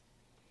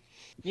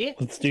Yeah,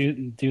 Let's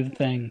do the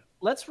thing.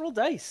 let's roll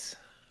dice.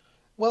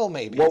 Well,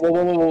 maybe.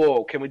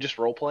 Whoa. Can we just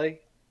roleplay?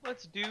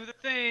 Let's do the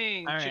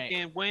thing. All right.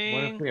 Chicken What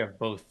wing. if we have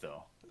both,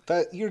 though?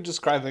 That you're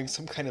describing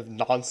some kind of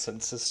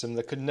nonsense system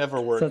that could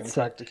never work in That's-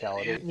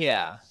 practicality.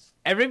 Yeah.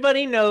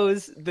 Everybody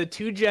knows the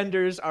two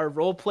genders are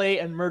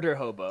roleplay and murder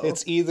hobo.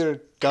 It's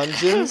either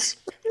dungeons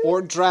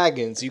or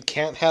dragons. You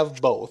can't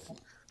have both.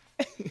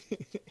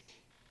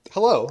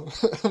 Hello,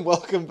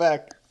 welcome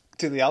back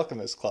to the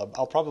Alchemist Club.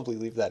 I'll probably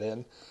leave that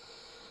in.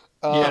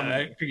 Yeah,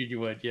 I figured you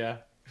would, yeah.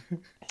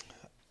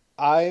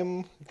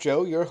 I'm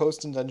Joe, your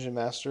host and dungeon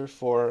master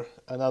for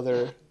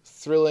another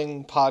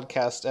thrilling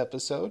podcast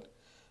episode.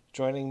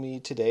 Joining me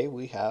today,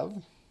 we have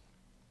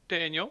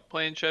Daniel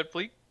playing Shed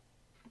Fleet.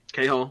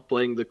 K-Hall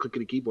playing the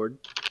clickety keyboard.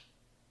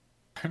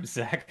 I'm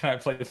Zach, and I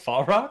play the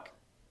Fall Rock.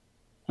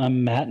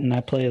 I'm Matt, and I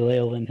play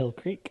Leyland Hill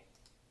Creek.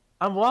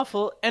 I'm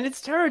Waffle, and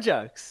it's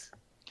Terrajux.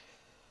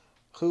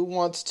 who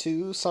wants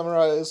to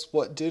summarize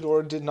what did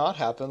or did not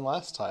happen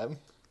last time.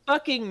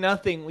 Fucking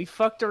nothing. We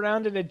fucked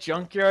around in a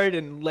junkyard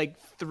and,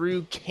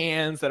 threw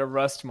cans at a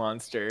rust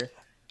monster.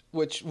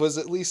 Which was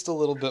at least a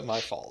little bit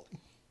my fault.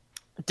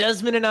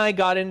 Desmond and I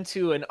got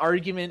into an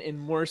argument in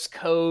Morse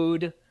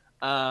code.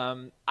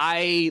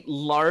 I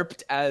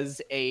LARPed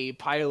as a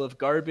pile of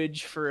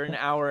garbage for an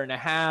hour and a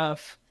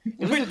half.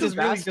 It was a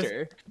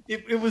disaster.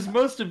 It was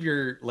most of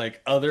your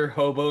other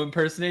hobo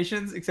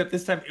impersonations, except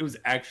this time it was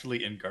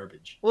actually in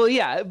garbage. Well,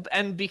 yeah,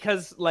 and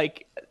because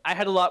I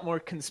had a lot more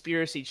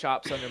conspiracy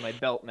chops under my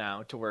belt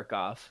now to work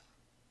off.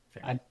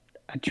 I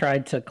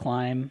tried to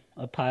climb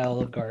a pile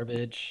of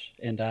garbage,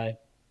 and I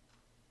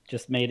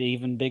just made an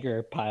even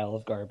bigger pile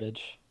of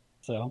garbage.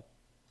 So,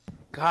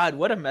 God,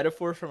 what a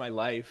metaphor for my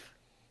life.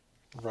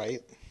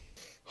 Right.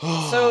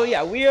 So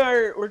yeah,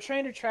 we're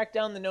trying to track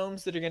down the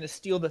gnomes that are going to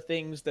steal the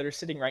things that are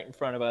sitting right in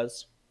front of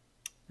us.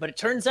 But it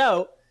turns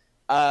out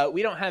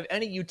we don't have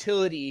any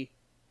utility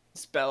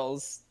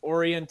spells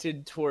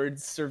oriented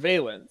towards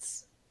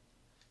surveillance.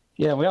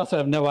 yeah, we also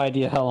have no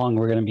idea how long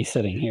we're going to be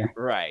sitting here.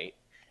 Right.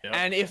 Yep.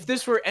 And if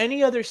this were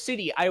any other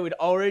city, I would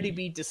already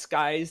be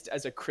disguised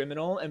as a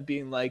criminal and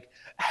being like,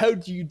 "How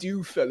do you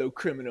do, fellow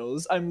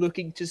criminals? I'm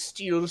looking to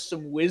steal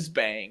some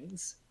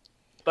whiz-bangs."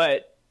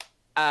 But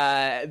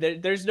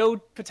there's no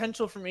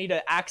potential for me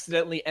to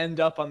accidentally end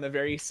up on the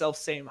very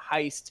self-same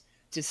heist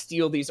to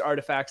steal these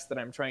artifacts that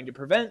I'm trying to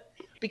prevent,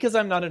 because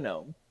I'm not a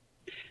gnome.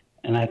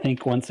 And I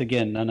think, once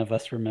again, none of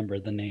us remember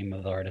the name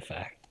of the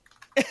artifact.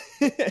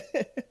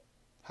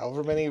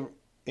 However many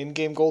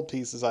in-game gold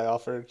pieces I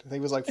offered. I think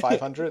it was like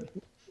 500.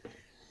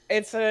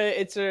 It's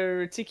a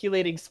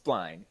reticulating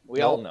spline.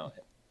 We all know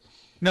it.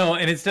 No,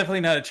 and it's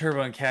definitely not a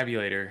turbo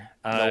encabulator.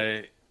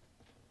 Nope.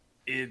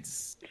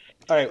 It's...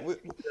 All right.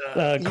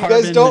 Carbon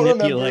guys don't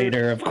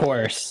manipulator, of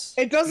course.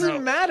 It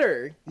doesn't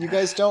matter. You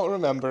guys don't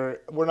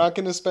remember. We're not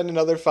going to spend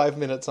another 5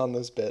 minutes on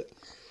this bit.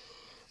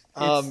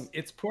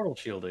 It's portal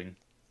shielding.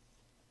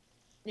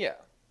 Yeah.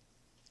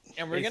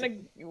 And they're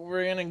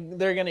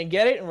gonna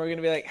get it, and we're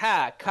gonna be like,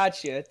 "Ha,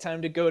 caught you!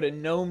 Time to go to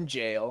gnome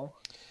jail."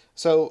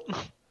 So,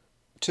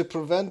 to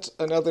prevent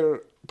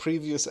another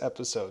previous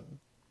episode,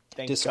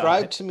 Thank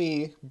describe God. to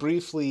me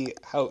briefly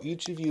how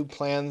each of you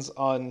plans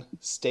on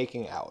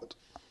staking out.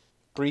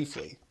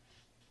 Briefly.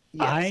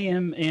 Yes. I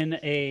am in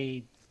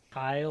a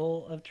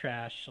pile of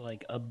trash,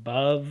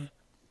 above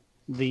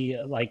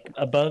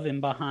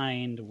and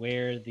behind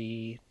where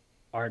the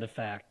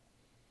artifact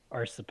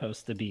are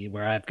supposed to be,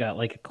 where I've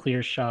got a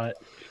clear shot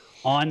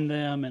on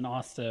them and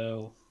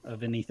also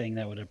of anything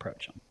that would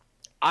approach them.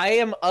 I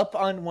am up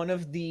on one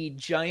of the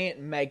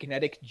giant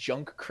magnetic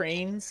junk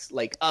cranes,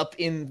 up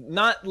in,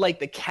 not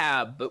the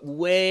cab, but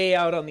way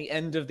out on the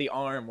end of the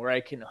arm where I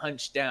can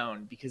hunch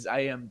down because I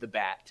am the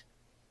bat.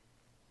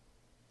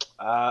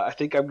 I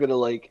think I'm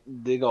gonna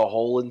dig a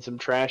hole in some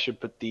trash and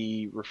put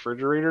the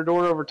refrigerator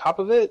door over top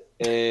of it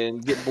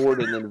and get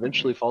bored and then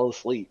eventually fall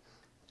asleep.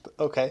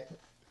 Okay.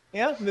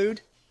 Yeah,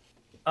 mood.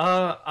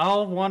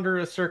 I'll wander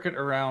a circuit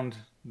around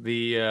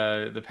the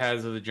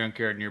paths of the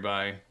junkyard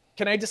nearby.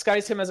 Can I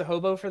disguise him as a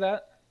hobo for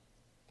that?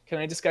 Can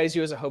I disguise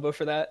you as a hobo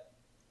for that?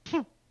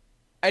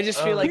 I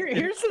just feel like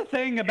Here's the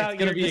thing about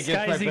gonna your be against my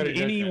disguising better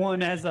judgment.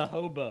 anyone as a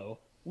hobo.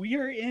 We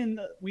are in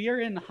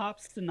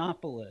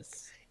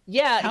Hobstonopolis.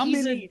 yeah, How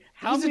he's many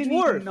a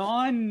dwarf.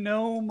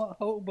 non-gnome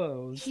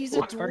hobos? He's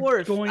a are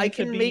dwarf. going I to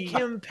can be- make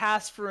him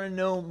pass for a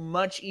gnome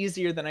much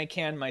easier than I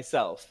can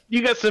myself.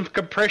 You got some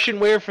compression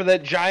wear for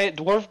that giant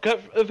dwarf gut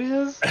of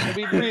his? I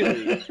mean,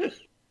 really?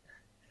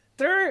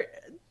 There are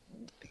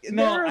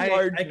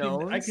large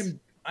gnomes.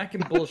 I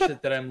can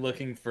bullshit that I'm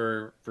looking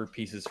for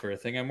pieces for a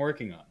thing I'm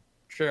working on.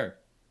 Sure.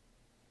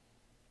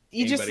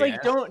 You just Anybody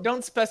ask?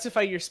 don't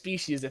specify your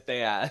species if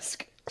they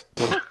ask.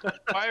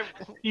 Why,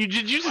 Did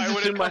you Why just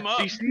would it assume my come up?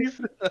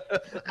 species?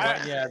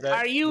 Yeah,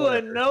 Are you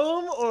a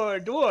gnome or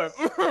a dwarf?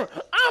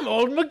 I'm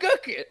old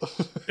McGucket.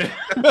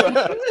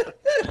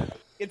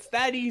 It's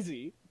that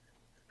easy.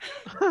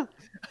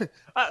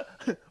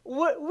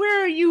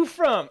 Where are you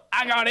from?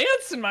 I got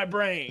ants in my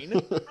brain.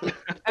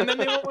 And then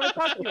they won't want to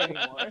talk to you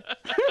anymore.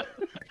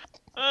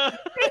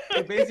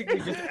 They basically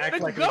just act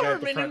The like the guy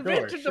at the government front door.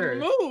 invented Sure.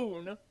 the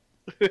moon.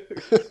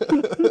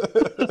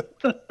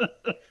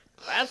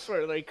 That's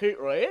where they keep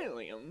the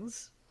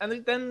aliens,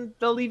 and then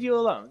they'll leave you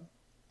alone.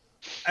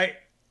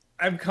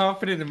 I'm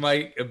confident in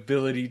my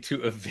ability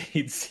to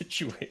evade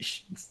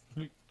situations.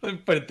 Let me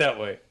put it that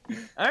way.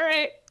 All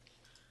right.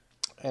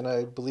 And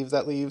I believe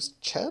that leaves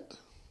Ched.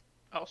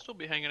 I'll still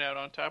be hanging out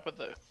on top of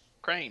the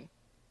crane.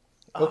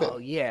 Okay. Oh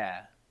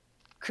yeah,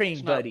 crane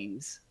It's not-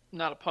 buddies.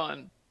 Not a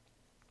pun.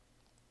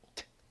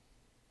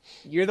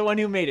 You're the one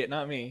who made it,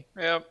 not me.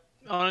 Yep,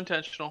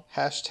 unintentional.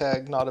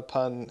 Hashtag not a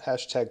pun.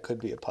 Hashtag could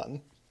be a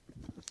pun.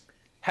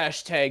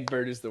 Hashtag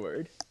bird is the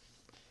word.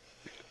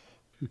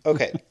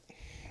 Okay.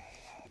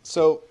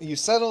 So you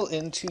settle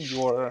into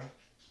your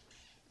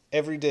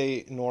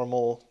everyday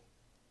normal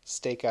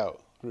stakeout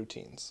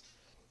routines.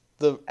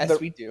 As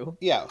we do.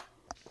 Yeah.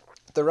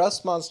 The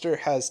rust monster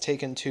has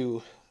taken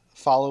to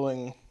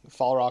following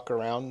Falrock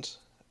around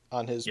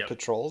on his Yep.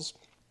 patrols,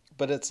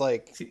 but it's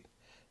like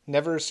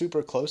never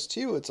super close to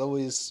you. It's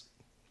always,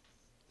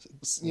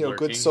 good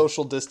Lurking.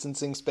 social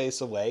distancing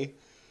space away.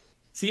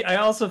 See, I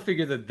also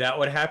figured that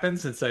would happen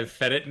since I've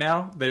fed it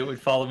now, that it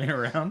would follow me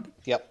around.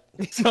 Yep.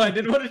 So I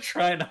didn't want to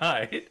try and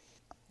hide.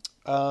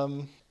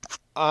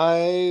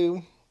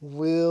 I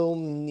will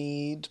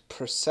need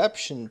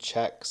perception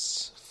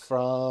checks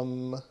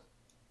from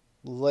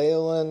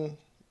Leyland,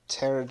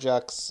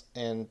 Terrajux,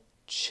 and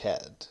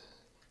Ched.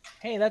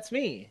 Hey, that's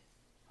me.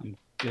 I'm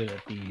good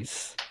at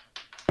these.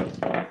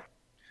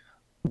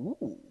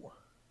 Ooh.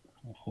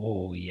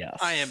 Oh, yes.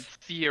 I am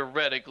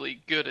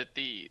theoretically good at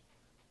these.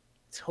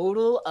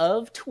 Total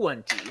of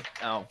 20.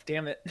 Oh,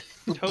 damn it.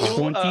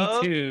 Total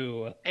of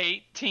 22.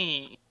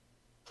 18.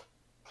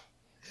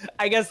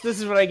 I guess this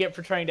is what I get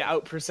for trying to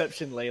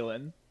out-perception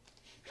Leyland.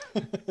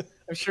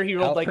 I'm sure he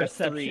rolled like a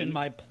 3. Perception,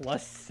 my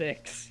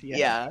 +6.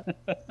 Yeah.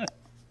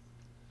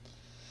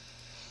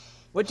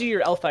 What do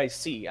your elf eyes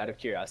see, out of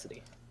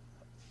curiosity?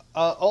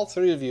 All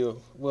three of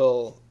you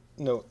will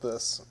note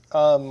this.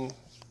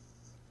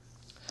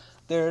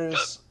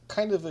 There's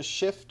kind of a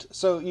shift.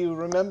 So you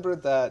remember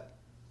that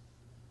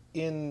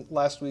in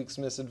last week's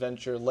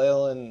misadventure,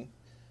 Leyland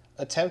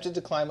attempted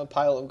to climb a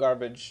pile of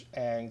garbage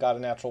and got a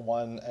natural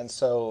 1, and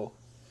so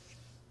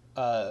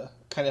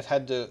kind of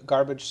had to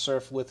garbage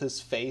surf with his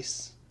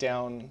face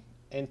down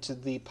into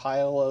the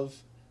pile of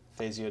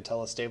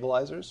Phasiotella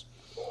stabilizers,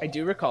 I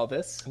do recall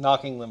this.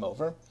 knocking them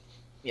over.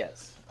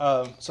 Yes.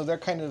 So they're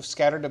kind of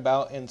scattered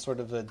about in sort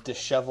of a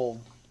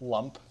disheveled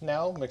lump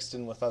now, mixed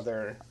in with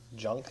other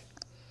junk.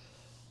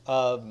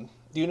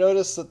 You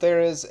notice that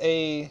there is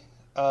a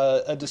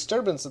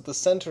disturbance at the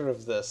center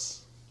of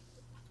this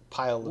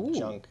pile of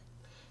junk.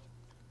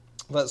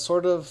 But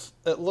sort of,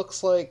 it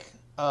looks like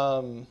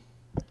a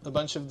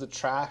bunch of the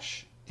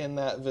trash in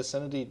that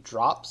vicinity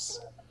drops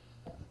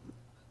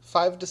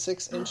 5 to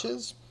 6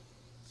 inches.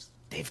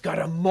 They've got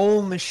a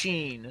mole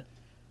machine.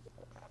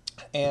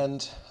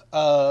 And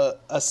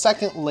a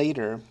second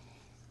later,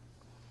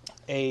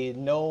 a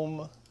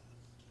gnome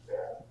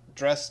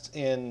dressed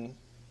in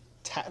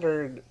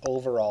tattered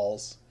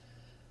overalls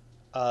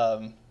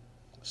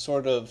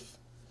sort of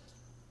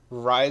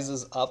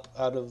rises up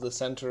out of the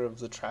center of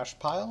the trash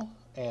pile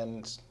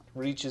and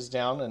reaches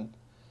down and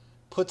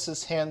puts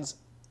his hands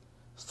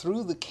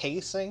through the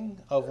casing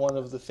of one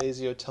of the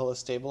Phasiotella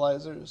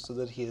stabilizers so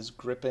that he is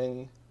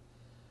gripping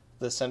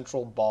the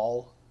central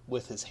ball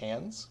with his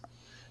hands.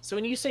 So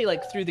when you say,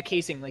 like, through the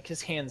casing, like,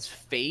 his hands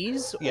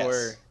phase? Yes,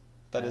 Or...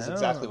 that is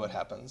exactly what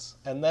happens.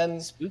 And then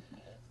Spooky.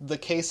 the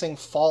casing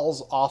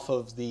falls off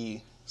of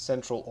the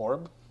central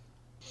orb,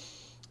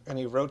 and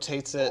he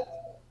rotates it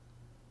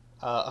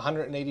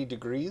 180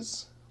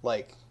 degrees.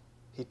 Like,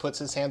 he puts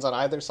his hands on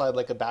either side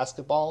like a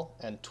basketball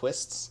and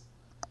twists.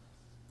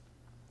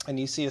 And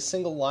you see a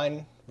single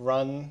line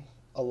run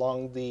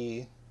along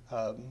the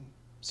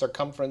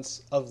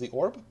circumference of the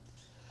orb.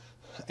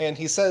 And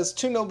he says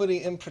to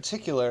nobody in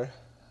particular,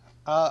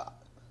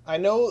 I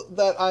know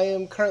that I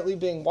am currently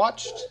being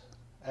watched,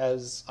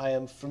 as I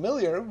am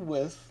familiar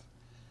with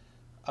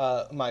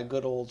my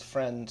good old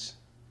friend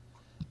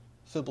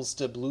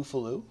Fibblestib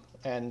Lufaloo,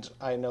 and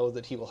I know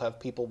that he will have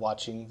people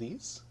watching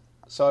these.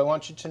 So I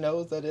want you to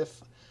know that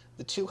if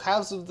the two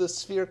halves of the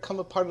sphere come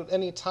apart at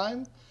any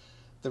time,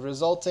 the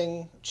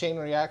resulting chain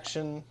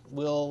reaction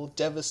will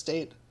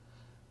devastate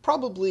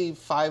probably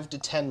 5 to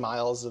 10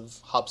 miles of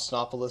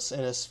Hopsnopolis in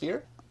a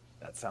sphere.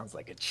 That sounds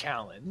like a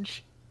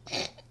challenge.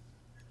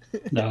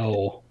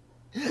 No.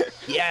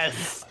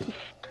 Yes!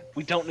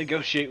 We don't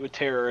negotiate with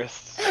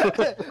terrorists.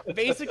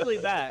 Basically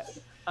that.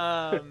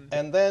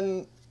 And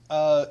then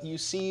you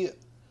see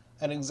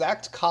an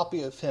exact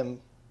copy of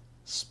him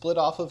split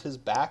off of his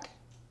back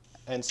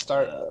and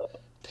start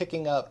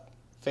picking up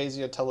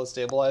Phasiotella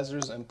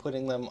stabilizers and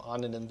putting them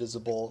on an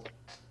invisible,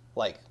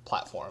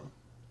 platform.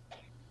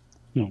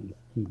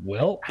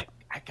 Well,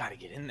 I gotta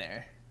get in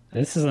there.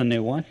 this is a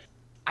new one.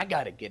 I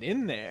gotta get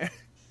in there.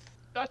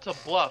 That's a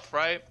bluff,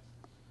 right?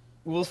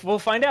 We'll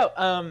find out.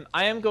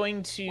 I am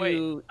going to...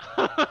 Wait.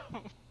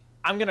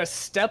 I'm gonna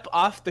step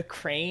off the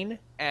crane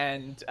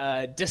and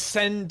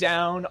descend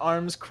down,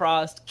 arms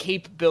crossed,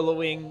 cape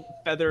billowing,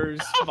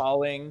 feathers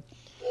falling,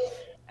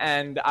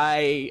 and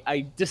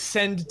I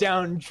descend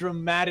down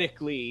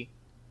dramatically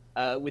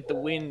with the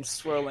wind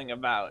swirling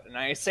about, and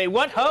I say,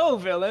 "What ho,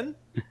 villain!"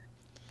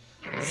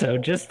 So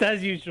just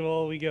as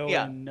usual, we go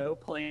Yeah. in no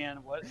plan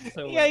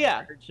whatsoever.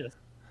 Yeah. Just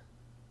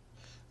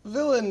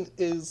Villain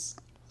is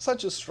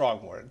such a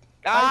strong word.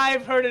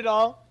 I've heard it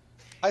all.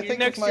 I think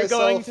Next, of myself, you're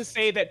going to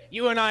say that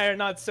you and I are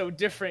not so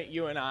different,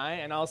 you and I,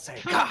 and I'll say,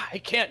 God,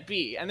 it can't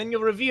be. And then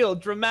you'll reveal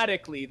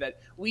dramatically that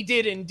we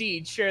did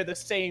indeed share the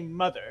same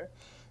mother.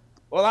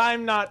 Well,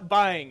 I'm not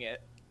buying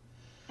it.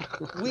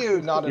 we're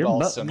not at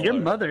all similar.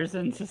 your mother's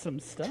into some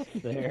stuff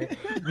there.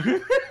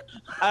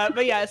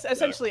 But yeah,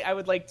 essentially, I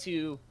would like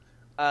to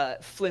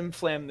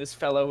flim-flam this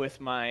fellow with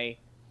my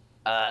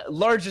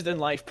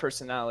larger-than-life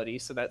personality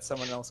so that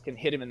someone else can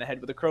hit him in the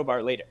head with a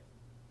crowbar later.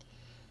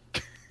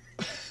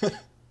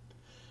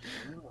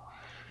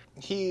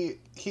 He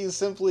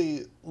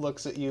simply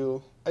looks at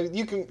you.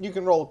 You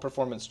can roll a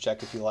performance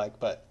check if you like,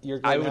 but you're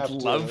going I to would have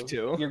love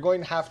to. You're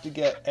going to have to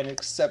get an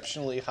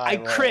exceptionally high I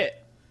roll.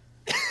 crit.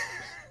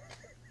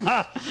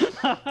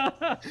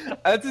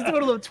 That's a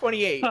total of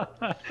 28.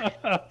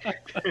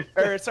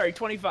 Or, sorry,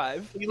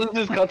 25. He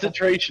loses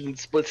concentration and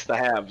splits the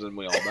halves, and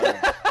we all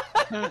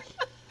die.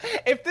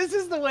 If this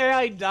is the way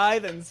I die,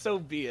 then so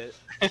be it.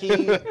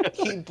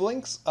 He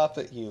blinks up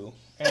at you,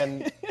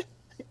 and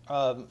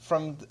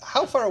from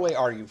how far away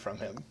are you from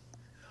him?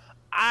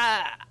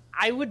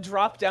 I would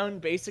drop down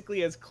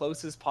basically as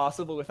close as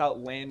possible without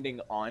landing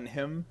on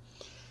him.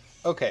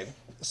 Okay,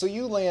 so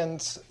you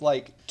land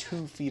like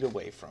 2 feet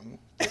away from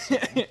this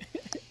man.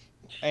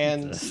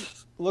 And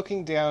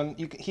looking down,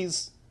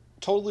 he's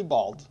totally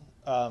bald,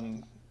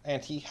 and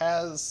he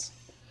has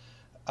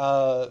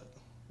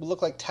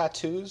look like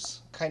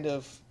tattoos kind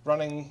of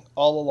running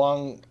all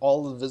along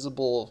all the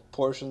visible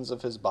portions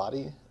of his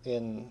body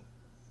in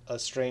a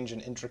strange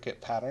and intricate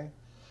pattern.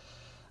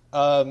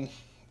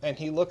 And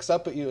he looks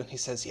up at you and he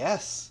says,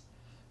 "Yes,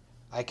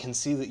 I can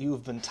see that you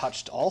have been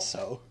touched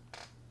also.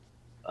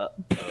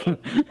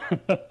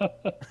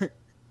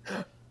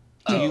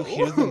 Do you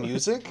hear the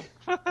music?"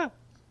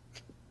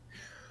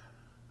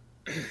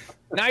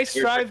 Nice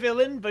try,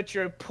 villain, but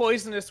your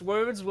poisonous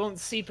words won't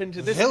seep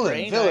into this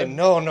brain. Villain,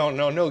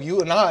 no,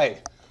 you and I,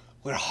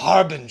 we're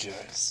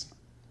harbingers.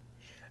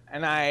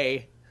 And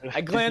I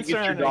glance Get your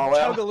around and doll I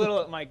tug out. a little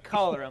at my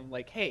collar. I'm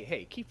like,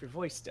 hey, keep your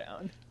voice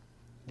down.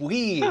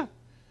 We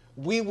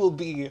will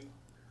be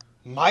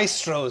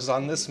maestros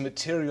on this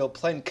material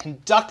plane,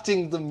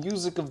 conducting the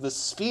music of the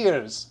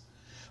spheres,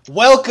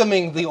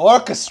 welcoming the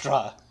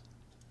orchestra.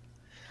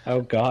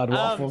 Oh God,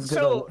 Waffle's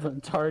so-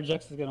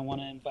 Tarjax is gonna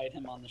want to invite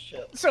him on the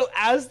ship. So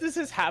as this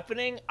is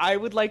happening, I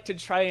would like to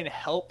try and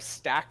help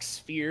stack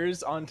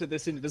spheres onto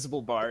this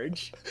invisible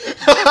barge.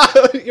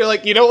 You're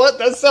like, you know what?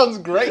 That sounds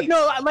great.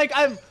 No,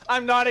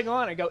 I'm nodding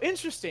along. I go,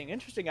 interesting.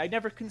 I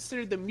never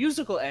considered the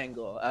musical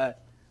angle.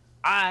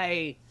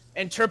 I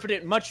interpret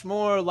it much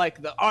more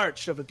like the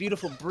arch of a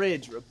beautiful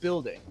bridge or a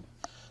building.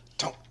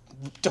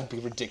 Don't be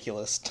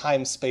ridiculous.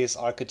 Time, space,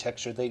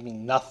 architecture, they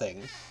mean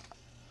nothing.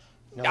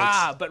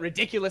 No, But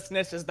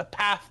ridiculousness is the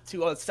path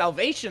to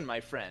salvation, my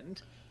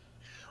friend.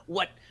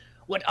 What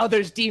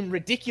others deem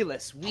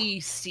ridiculous, we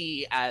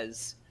see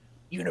as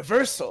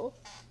universal.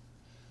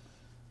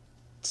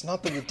 it's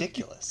not the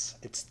ridiculous.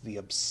 It's the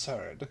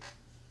absurd.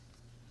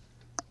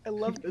 I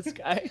love this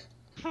guy.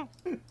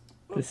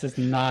 This is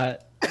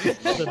not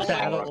the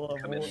battle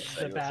of Come in and say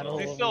the what's battle.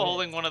 up. He's of still wits.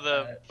 holding one of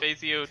the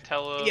Phasio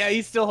Telo. Yeah,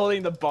 he's still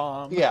holding the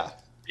bomb. Yeah.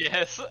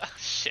 Yes.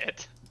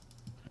 Shit.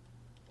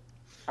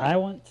 I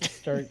want to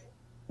start.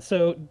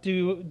 So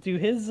do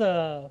his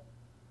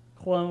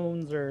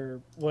clones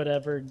or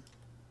whatever,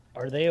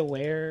 are they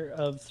aware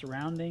of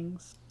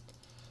surroundings?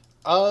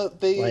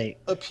 They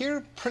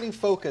appear pretty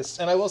focused,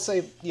 and I will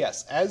say,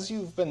 yes, as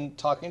you've been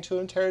talking to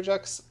him,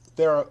 Terrajux,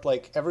 there are,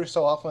 like, every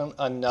so often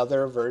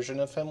another version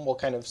of him will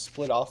kind of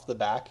split off the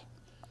back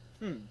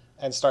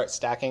and start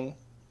stacking.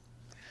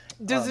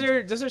 Does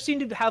there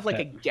seem to have like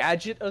a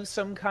gadget of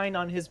some kind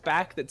on his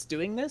back that's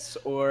doing this,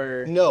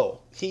 or No,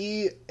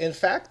 in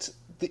fact,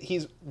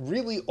 he's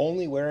really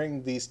only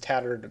wearing these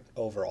tattered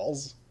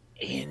overalls.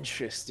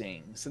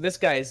 interesting? So this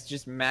guy is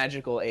just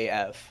magical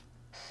AF.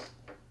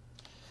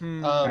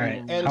 All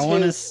right, And I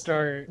want to his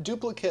start.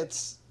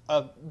 duplicates,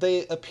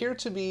 they appear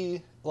to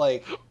be,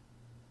 like,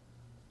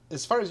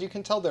 as far as you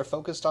can tell, they're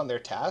focused on their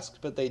task,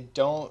 but it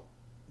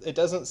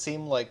doesn't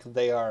seem like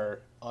they are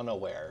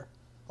unaware.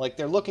 Like,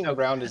 they're looking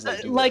around as they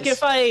do Like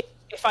this.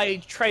 if I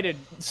try to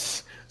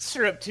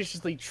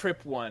surreptitiously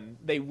trip one,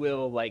 they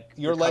will like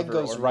Your leg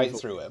recover goes or right move-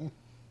 through him.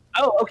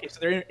 Oh, okay, so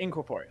they're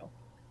incorporeal.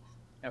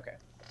 Okay.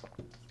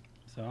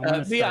 So I'm gonna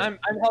But yeah, start.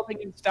 I'm helping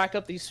him stack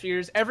up these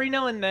spheres. Every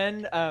now and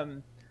then,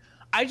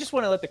 I just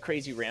want to let the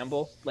crazy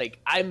ramble. Like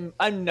I'm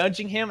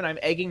nudging him and I'm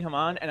egging him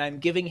on, and I'm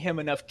giving him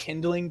enough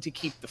kindling to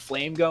keep the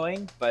flame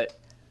going. But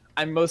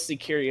I'm mostly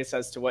curious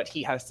as to what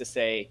he has to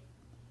say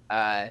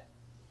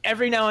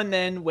every now and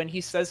then when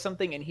he says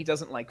something and he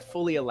doesn't like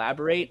fully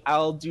elaborate,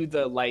 I'll do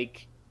the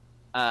like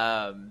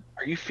Are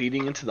you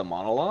feeding into the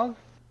monologue?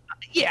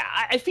 yeah,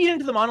 I feed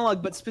into the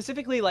monologue, but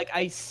specifically like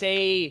I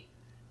say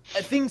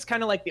things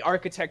kind of like the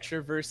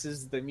architecture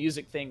versus the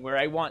music thing, where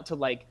I want to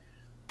like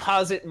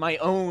posit my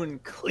own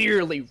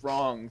clearly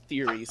wrong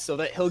theories so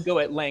that he'll go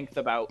at length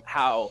about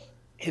how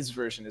his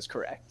version is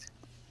correct.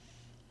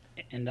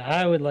 And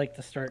I would like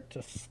to start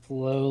to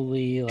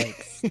slowly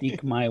like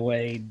sneak my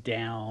way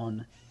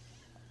down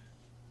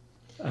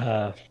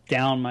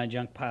my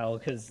junk pile,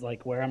 because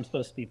like where I'm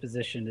supposed to be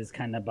positioned is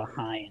kind of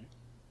behind.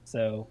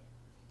 So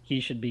he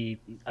should be,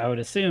 I would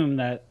assume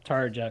that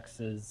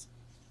Tarjux is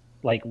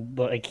like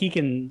he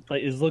can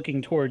is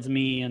looking towards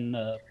me and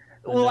the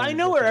well, I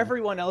know where everything.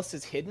 everyone else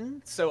is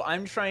hidden, so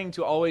I'm trying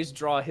to always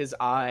draw his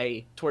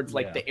eye towards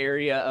like the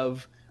area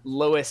of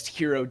lowest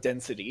hero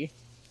density.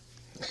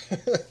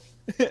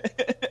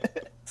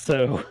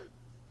 So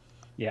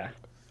yeah.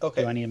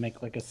 Okay. Do I need to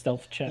make like a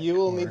stealth check? You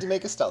will need to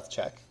make a stealth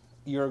check.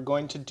 You're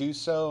going to do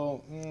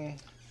so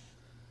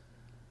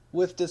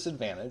with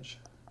disadvantage.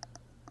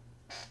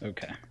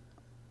 Okay.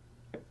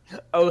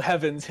 Oh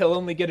heavens, he'll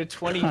only get a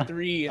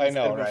 23 I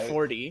instead know, of a right?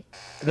 40.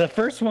 The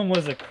first one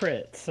was a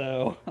crit,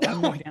 so I'm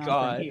Oh my down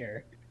God. from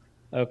here.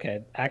 Okay,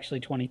 actually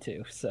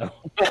 22. So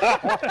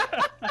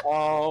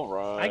All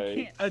right. I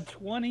can't a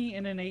 20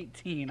 and an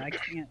 18. I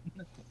can't.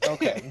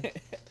 Okay.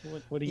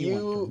 What do you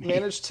want You from me?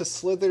 managed to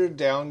slither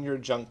down your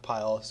junk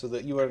pile so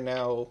that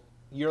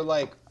you're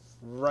like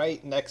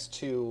right next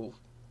to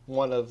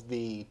one of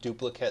the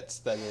duplicates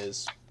that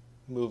is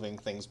moving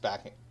things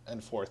back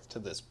and forth to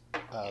this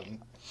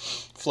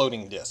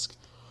floating disc.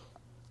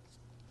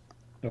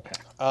 Okay.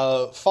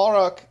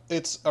 Falrock,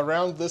 it's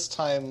around this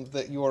time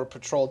that your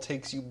patrol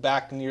takes you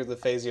back near the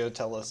Phasio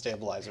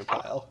telestabilizer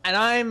pile. And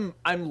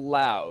I'm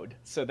loud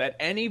so that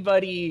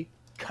anybody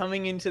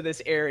coming into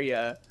this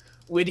area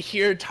would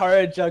hear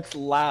Tarajux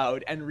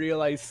loud and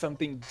realize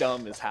something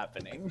dumb is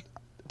happening.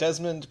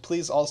 Desmond,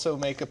 please also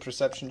make a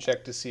perception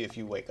check to see if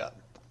you wake up.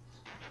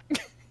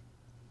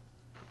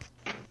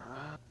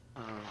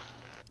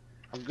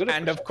 I'm good at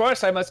And of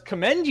course I must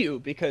commend you,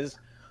 because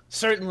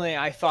certainly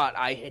I thought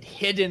I had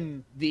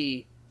hidden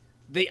the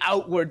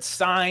outward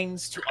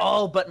signs to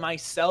all but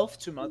myself,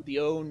 to the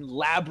own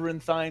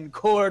labyrinthine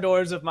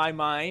corridors of my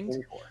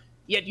mind.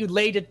 Yet you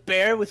laid it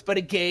bare with but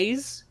a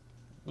gaze.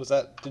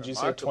 Did you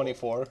say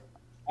 24?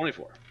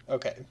 24.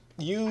 Okay.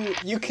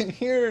 You can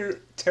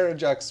hear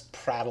Terrajux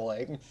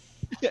prattling.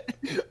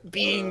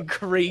 Being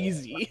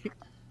crazy.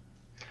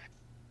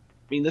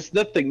 I mean, that's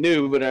nothing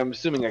new, but I'm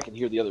assuming I can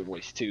hear the other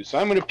voice too. So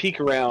I'm going to peek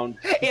around.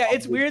 Yeah,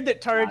 it's weird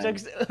that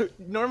Tarajux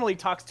normally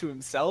talks to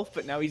himself,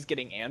 but now he's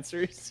getting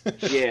answers.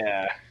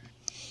 Yeah.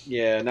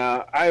 Yeah,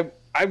 no, I'm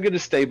going to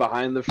stay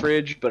behind the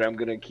fridge, but I'm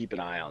going to keep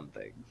an eye on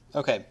things.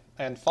 Okay,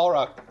 and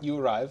Falrock, you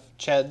arrive.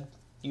 Ched,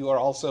 you are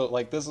also,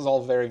 like, this is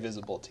all very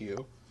visible to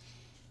you.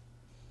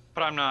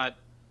 But I'm not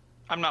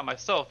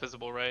myself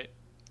visible, right?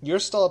 You're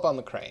still up on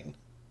the crane.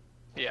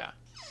 Yeah.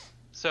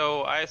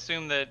 So I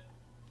assume that,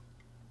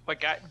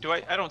 like,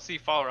 I don't see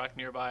Falrock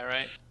nearby,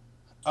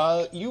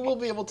 right? You will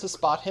be able to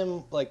spot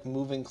him, like,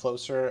 moving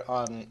closer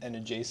on an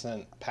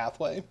adjacent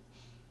pathway.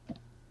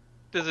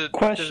 Does it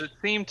Question.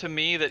 seem to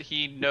me that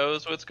he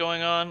knows what's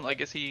going on? Like,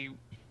 is he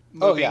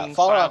moving, Oh, yeah,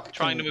 Falrock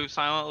trying can- to move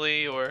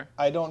silently, or?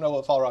 I don't know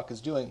what Falrock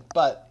is doing,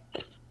 but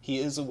he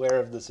is aware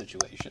of the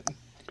situation.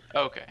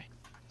 Okay.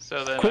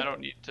 So then Quick- I don't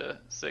need to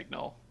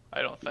signal,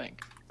 I don't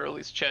think. Or at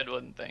least Ched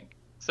wouldn't think.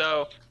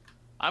 So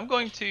I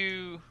want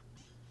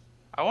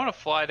to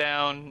fly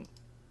down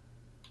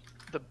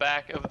the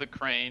back of the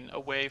crane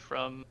away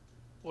from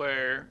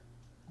where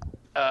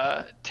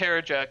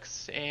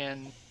Terrajux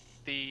and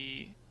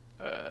the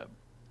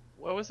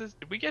what was his?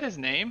 Did we get his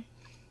name?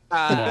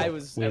 I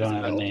was. We I was don't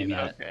have a about to name do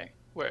yet. that.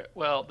 Okay.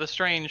 Well, the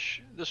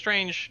strange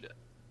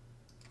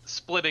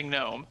splitting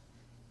gnome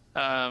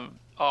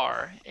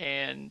are,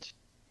 and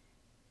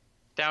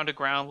down to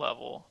ground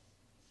level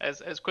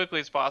as quickly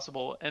as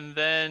possible, and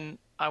then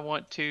I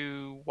want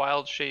to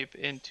wild shape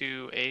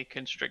into a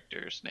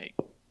constrictor snake.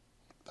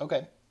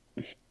 Okay.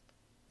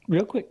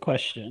 Real quick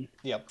question.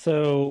 Yep.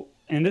 So,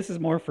 and this is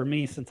more for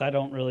me since I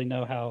don't really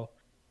know how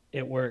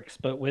it works,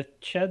 but with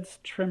Ched's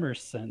tremor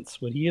sense,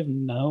 would he have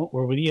known,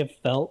 or would he have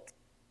felt,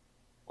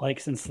 like,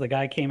 since the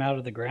guy came out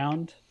of the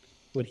ground,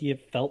 would he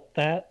have felt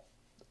that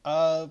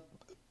or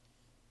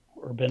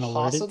been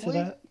alerted to Possibly,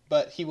 that?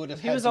 but he would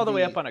have He had was to all the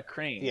way be- up on a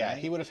crane. Yeah, right?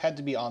 he would have had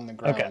to be on the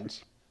ground. Okay.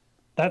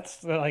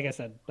 That's, like I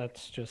said,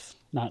 that's just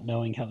not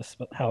knowing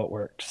how it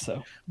works.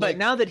 So, But Like-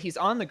 now that he's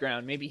on the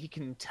ground, maybe he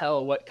can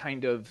tell what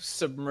kind of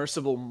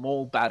submersible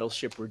mole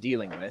battleship we're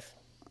dealing with.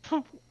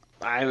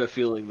 I have a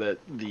feeling that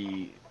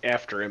the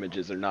after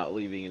images are not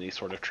leaving any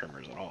sort of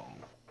tremors at all.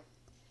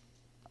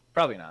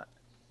 Probably not.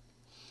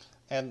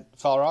 And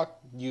Falrock,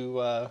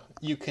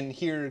 you can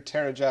hear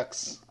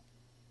Terrajux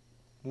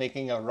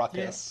making a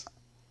ruckus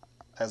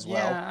as well.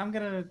 Yeah, I'm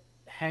gonna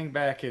hang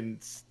back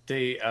and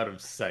stay out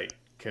of sight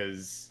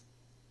because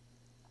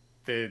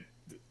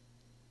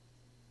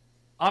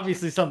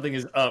obviously something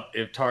is up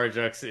if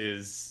Tarjux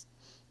is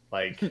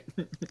like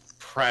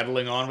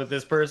prattling on with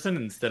this person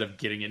instead of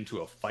getting into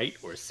a fight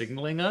or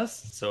signaling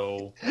us.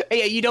 So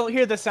Yeah, you don't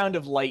hear the sound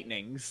of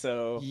lightning,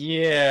 so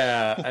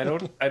yeah,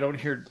 I don't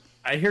hear.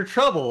 I hear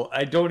trouble.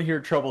 I don't hear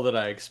trouble that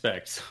I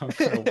expect. So I'm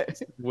gonna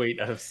wait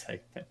out of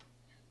segment.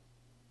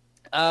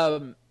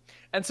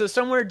 And so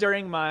somewhere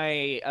during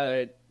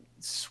my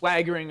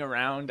swaggering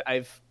around,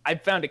 I've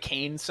found a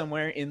cane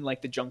somewhere in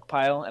like the junk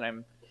pile, and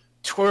I'm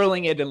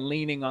twirling it and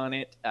leaning on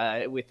it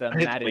with a It's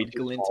way matted too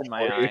glint small in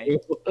my for eye. you.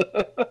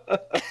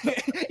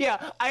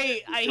 Yeah,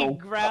 I Don't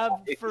grab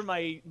cry. for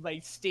my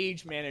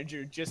stage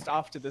manager just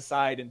off to the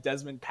side, and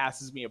Desmond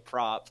passes me a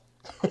prop.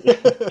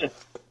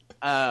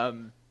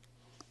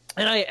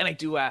 And I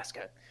do ask,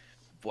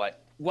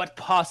 what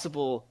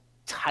possible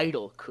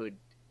title could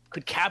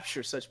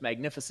capture such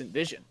magnificent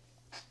vision?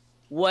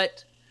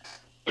 What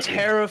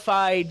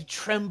terrified,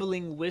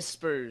 trembling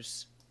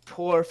whispers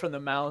pour from the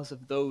mouths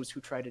of those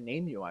who try to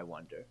name you, I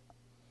wonder?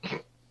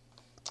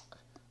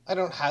 I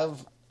don't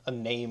have a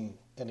name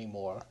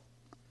anymore.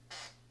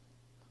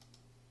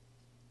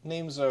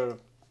 Names are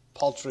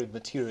paltry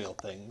material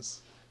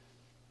things.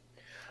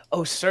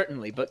 Oh,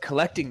 certainly, but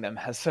collecting them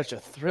has such a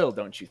thrill,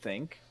 don't you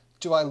think?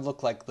 Do I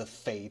look like the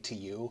Fae to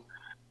you?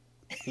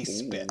 He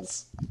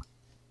spits.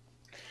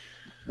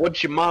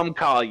 What's your mom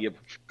call you?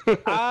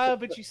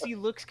 But you see,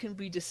 looks can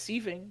be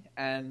deceiving,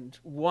 and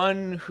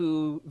one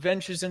who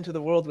ventures into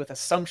the world with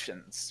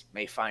assumptions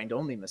may find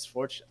only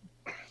misfortune.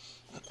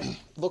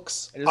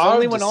 Looks It is are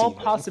only when all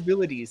deceiving.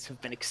 possibilities have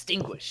been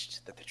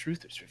extinguished that the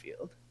truth is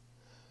revealed.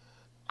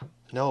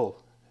 No.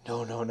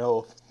 No, no,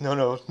 no. No,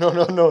 no, no,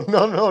 no, no,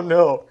 no, no,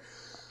 no.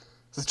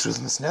 The truth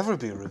must never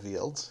be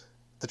revealed.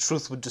 The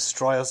truth would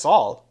destroy us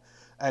all.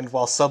 And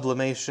while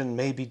sublimation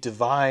may be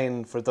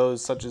divine for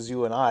those such as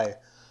you and I,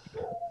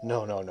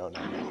 no, no, no,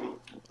 no, no.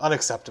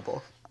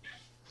 Unacceptable.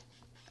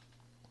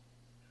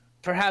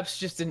 Perhaps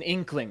just an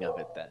inkling of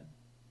it, then.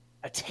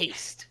 A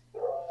taste.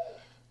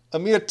 A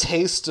mere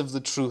taste of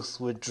the truth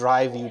would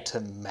drive you to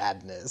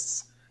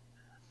madness.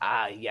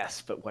 Ah,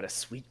 yes, but what a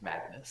sweet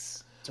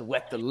madness. To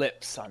wet the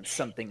lips on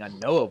something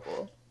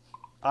unknowable.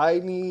 I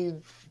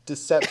need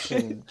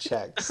deception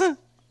checks.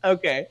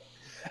 Okay.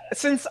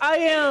 Since I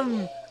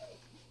am I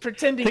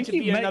pretending think to be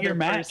you met another your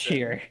match person,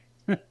 here.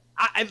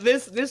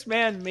 this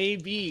man may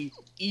be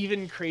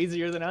even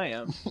crazier than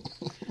I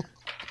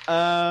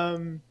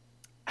am.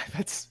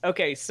 That's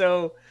okay.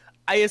 So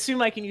I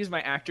assume I can use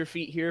my actor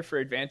feat here for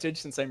advantage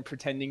since I'm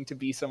pretending to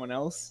be someone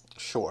else.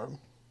 Sure.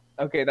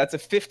 Okay, that's a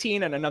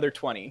 15 and another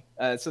 20.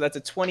 So that's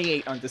a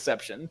 28 on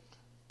deception.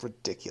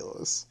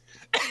 Ridiculous.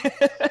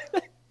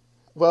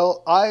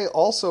 Well, I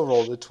also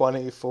rolled a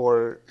 20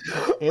 for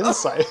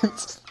insight.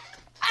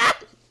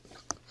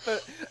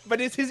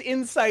 But is his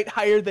insight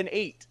higher than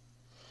 8?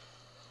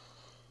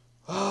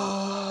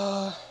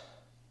 No,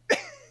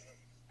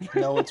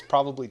 it's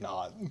probably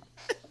not.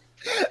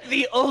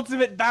 The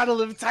ultimate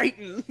battle of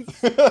titans.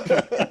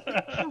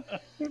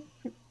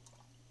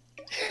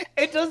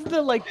 It does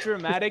the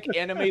dramatic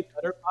anime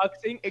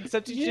letterboxing,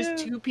 except it's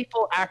just two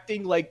people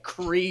acting like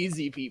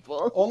crazy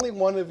people. Only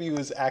one of you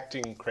is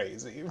acting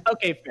crazy.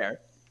 Okay,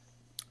 fair.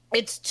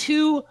 It's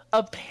two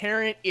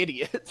apparent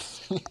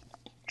idiots.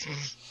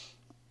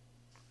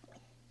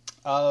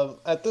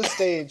 At this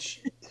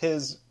stage,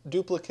 his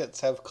duplicates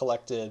have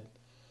collected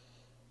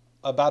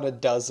about a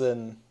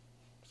dozen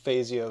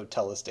Phasio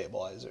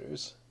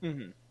telestabilizers.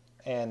 Mm-hmm.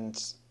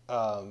 And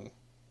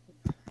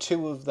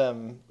two of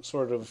them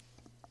sort of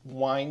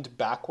wind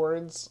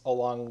backwards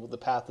along the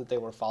path that they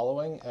were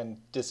following and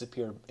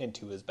disappear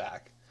into his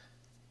back.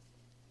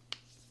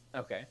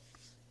 Okay.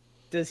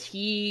 Does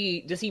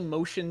he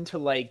motion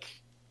to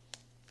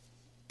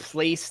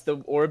place the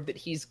orb that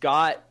he's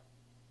got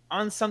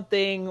on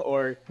something,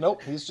 or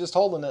Nope, he's just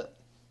holding it.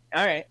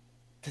 all right?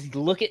 Does he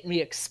look at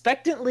me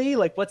expectantly?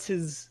 What's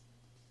his?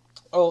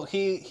 Oh,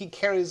 he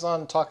carries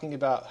on talking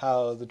about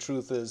how the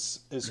truth is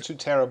too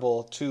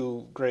terrible,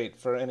 too great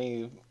for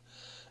any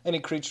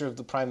creature of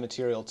the prime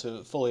material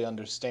to fully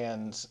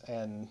understand,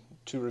 and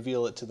to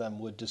reveal it to them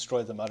would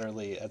destroy them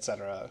utterly,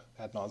 etc.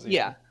 ad nauseum.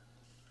 Yeah.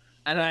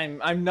 And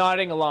I'm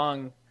nodding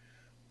along,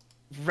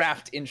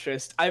 rapt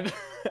interest.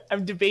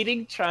 I'm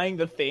debating trying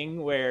the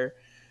thing where,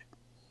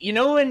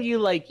 when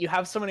you you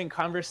have someone in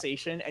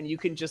conversation and you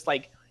can just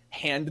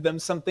hand them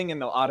something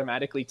and they'll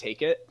automatically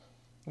take it.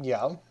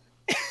 Yeah.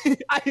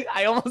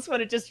 I almost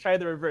want to just try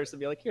the reverse and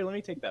be like, here, let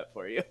me take that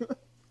for you.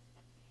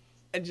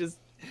 And just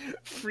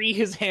free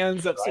his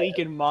hands up so he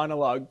can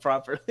monologue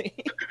properly.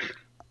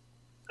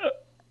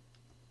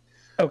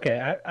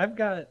 Okay, I've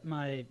got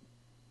my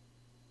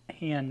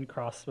hand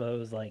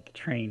crossbows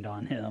trained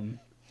on him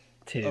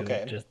too.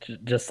 Okay.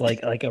 Just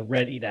like a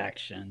readied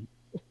action.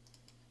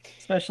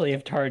 Especially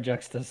if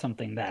Tarjux does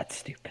something that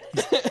stupid.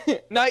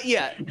 Not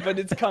yet, but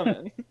it's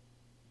coming.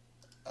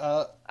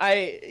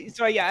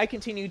 I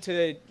continue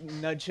to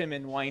nudge him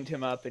and wind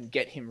him up and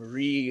get him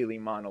really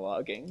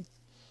monologuing.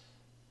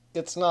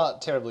 It's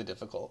not terribly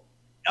difficult.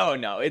 Oh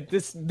no,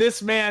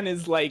 this man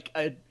is like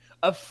a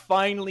a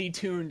finely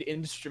tuned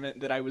instrument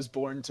that I was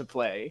born to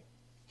play.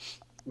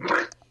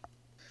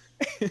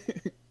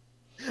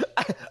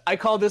 I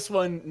call this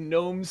one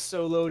Gnome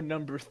Solo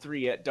number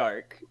 3 at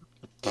dark.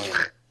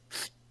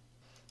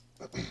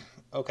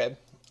 Okay.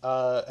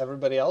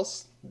 Everybody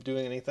else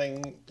doing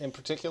anything in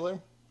particular?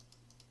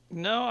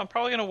 No, I'm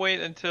probably gonna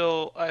wait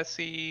until I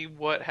see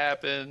what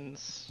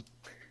happens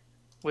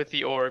with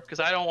the orb because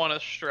I don't want to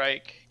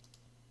strike.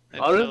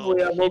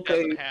 Honestly, I'm he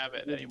okay doesn't have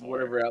it with anymore.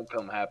 whatever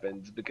outcome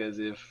happens, because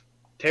if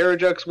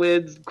Terrajux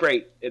wins,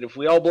 great. And if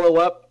we all blow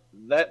up,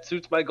 that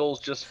suits my goals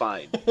just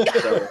fine.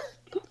 So,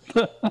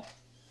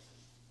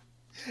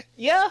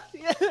 Yeah,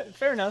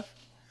 fair enough.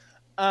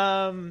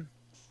 God,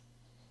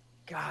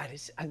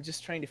 I'm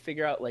just trying to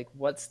figure out like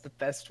what's the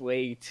best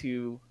way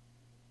to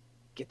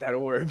get that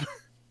orb.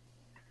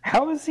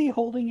 How is he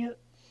holding it?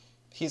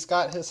 He's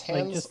got his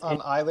hands just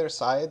on either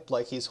side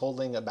like he's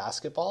holding a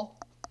basketball.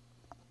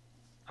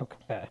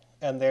 Okay.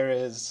 And there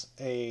is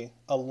a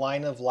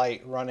line of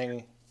light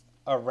running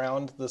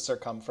around the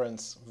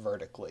circumference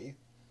vertically.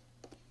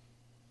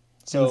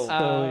 So,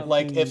 So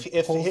like, he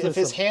if pulls his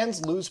this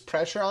hands lose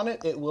pressure on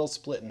it, it will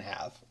split in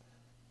half.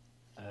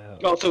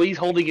 oh, so he's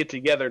holding it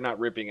together, not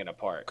ripping it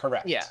apart.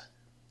 Correct. Yeah.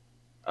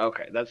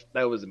 Okay,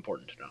 that was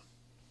important to know.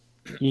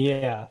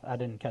 Yeah, I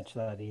didn't catch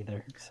that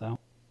either. So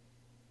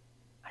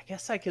I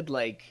guess I could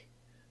like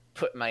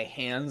put my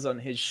hands on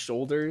his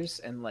shoulders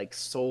and like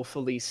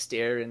soulfully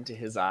stare into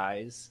his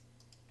eyes.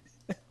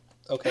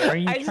 Okay. are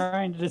you I just-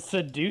 trying to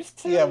seduce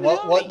him? Yeah.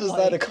 What now? does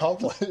that Like-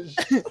 accomplish?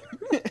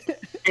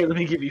 Here, let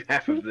me give you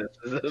half of this.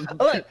 Look,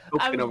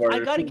 Token of I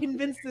our- gotta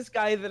convince this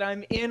guy that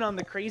I'm in on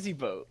the crazy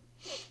boat.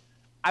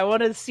 I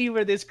want to see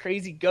where this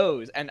crazy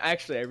goes, and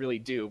actually, I really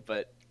do.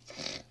 But,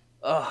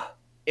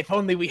 if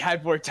only we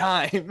had more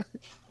time.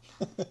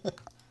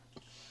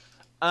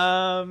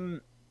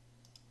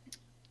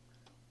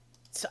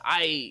 So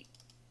I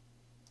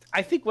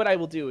think what I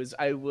will do is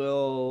I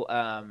will,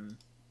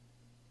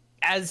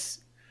 as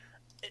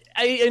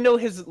I know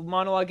his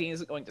monologuing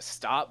isn't going to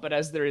stop, but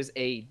as there is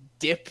a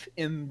dip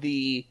in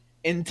the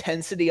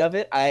intensity of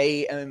it,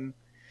 I'm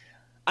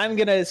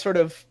gonna sort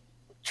of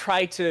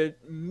try to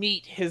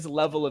meet his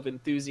level of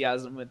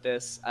enthusiasm with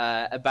this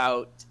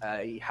about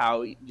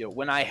how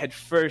when I had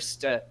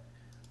first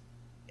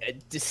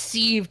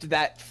deceived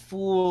that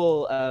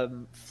fool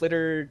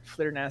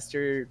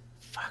Flitternaster.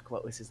 Fuck,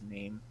 what was his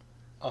name?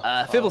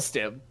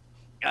 Fibblestib.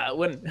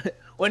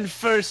 When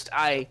first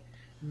I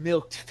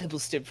milked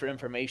Fibblestib for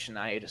information,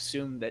 I had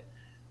assumed that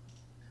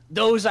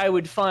those I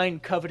would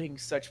find coveting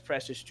such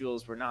precious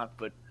jewels were not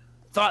but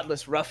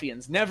thoughtless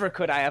ruffians. Never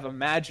could I have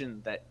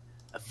imagined that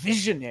a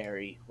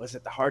visionary was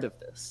at the heart of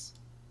this.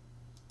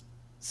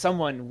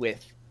 Someone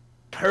with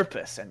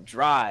purpose and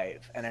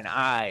drive and an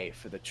eye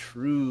for the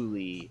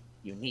truly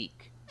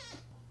unique.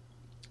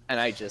 And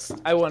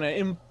I want to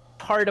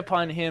impart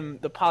upon him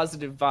the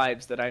positive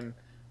vibes that I'm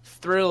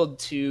thrilled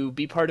to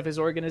be part of his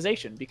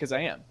organization, because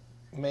I am.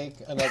 Make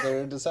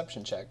another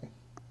deception check.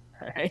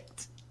 All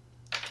right.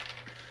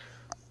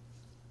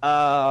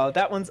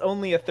 That one's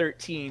only a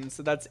 13,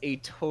 so that's a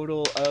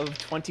total of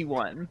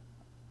 21.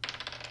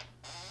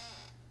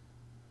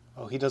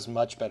 Oh, he does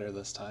much better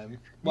this time.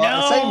 Well,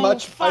 I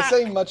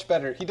say much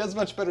better. He does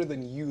much better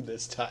than you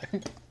this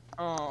time.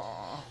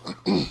 Oh.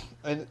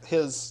 And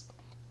his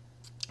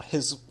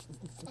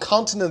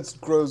countenance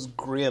grows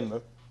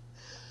grim.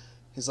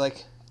 He's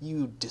like,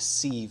 "You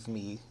deceive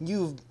me.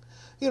 You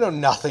know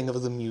nothing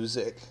of the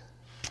music.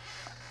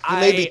 You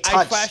may be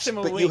I flash touched, him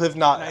a but you wink, have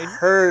not and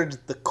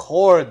heard the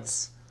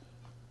chords."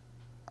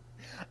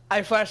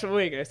 I flash him a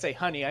wink and I say,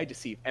 "Honey, I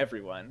deceive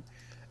everyone."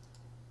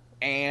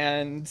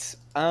 And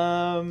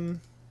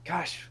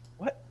gosh,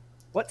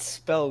 what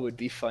spell would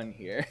be fun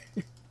here?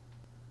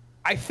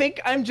 I think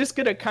I'm just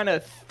gonna kind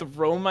of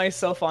throw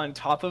myself on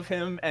top of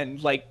him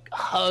and like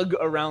hug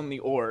around the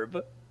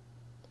orb.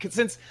 'Cause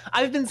since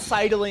I've been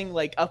sidling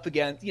like up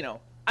against,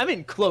 I'm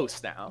in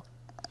close now.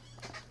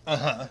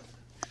 Uh-huh.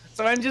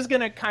 So I'm just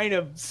gonna kind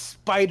of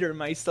spider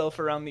myself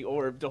around the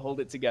orb to hold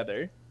it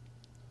together.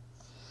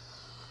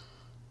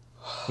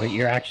 Wait,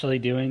 you're actually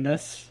doing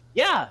this?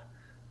 Yeah,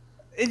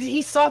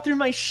 he saw through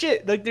my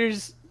shit. Like,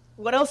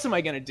 what else am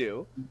I gonna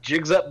do?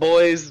 Jigs up,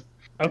 boys.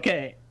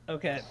 Okay.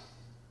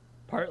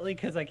 Partly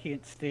because I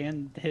can't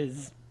stand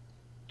his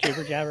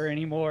jibber jabber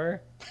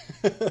anymore,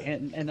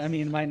 and I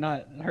mean, it might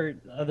not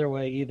hurt the other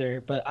way either.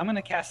 But I'm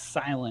gonna cast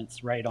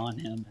silence right on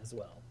him as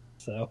well.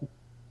 So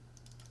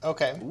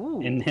Okay.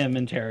 Ooh. in him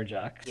and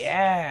Terrajux.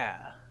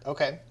 Yeah.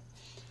 Okay.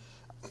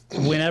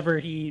 Whenever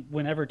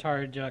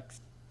Terrajux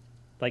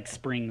like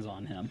springs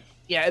on him.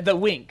 Yeah, the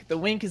wink. The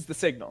wink is the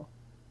signal.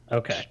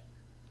 Okay.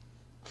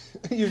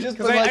 You've just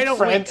 'Cause been I don't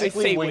wink, I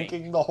frantically say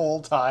winking the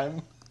whole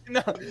time.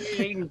 No,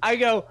 I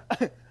go,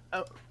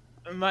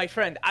 my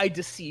friend, I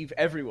deceive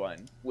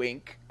everyone.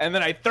 Wink. And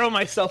then I throw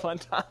myself on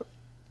top.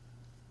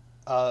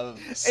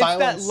 Silence. It's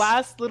that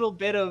last little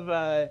bit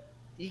of,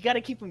 you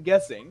gotta keep them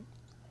guessing.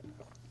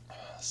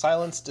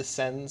 Silence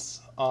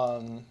descends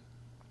on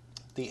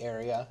the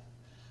area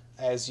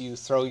as you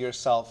throw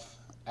yourself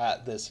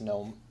at this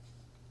gnome.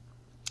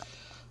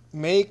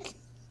 Make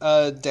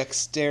a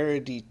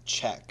dexterity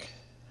check.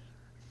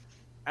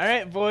 All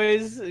right,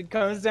 boys, it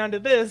comes down to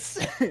this: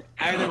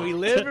 either we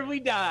live or we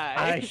die.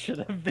 I should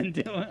have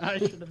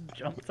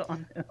jumped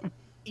on him.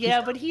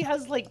 Yeah, but he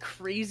has like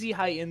crazy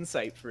high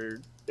insight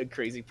for a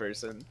crazy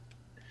person.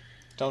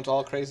 Don't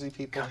all crazy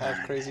people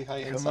have crazy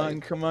high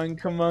insight? Come on.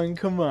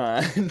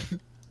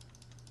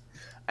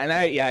 And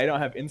I don't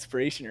have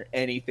inspiration or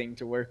anything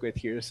to work with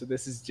here, so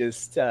this is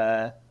just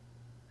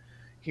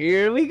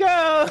here we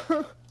go.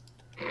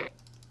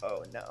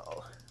 Oh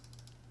no.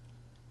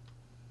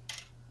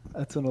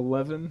 That's an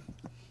 11.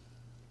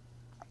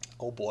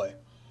 Oh boy.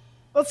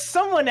 Well,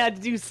 someone had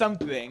to do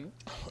something.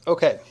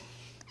 Okay.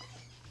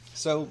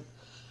 So,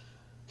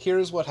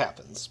 here's what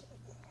happens.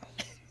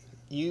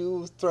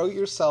 You throw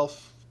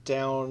yourself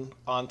down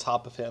on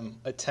top of him,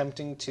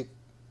 attempting to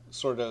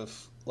sort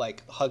of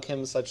like hug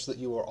him such that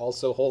you are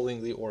also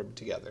holding the orb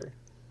together.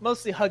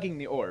 Mostly hugging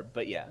the orb,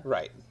 but yeah.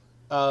 Right.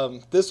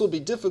 This will be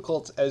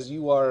difficult as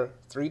you are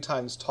 3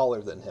 times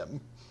taller than him.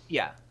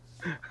 Yeah.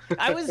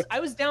 I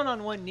was down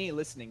on one knee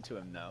listening to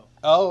him though.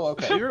 Oh,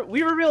 okay.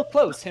 We were real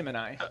close, him and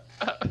I.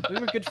 We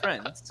were good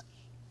friends.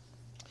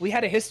 We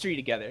had a history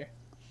together.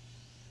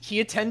 He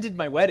attended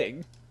my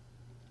wedding.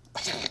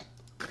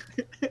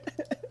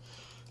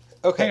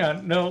 Okay. Hang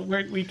on, no,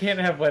 we can't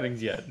have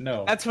weddings yet.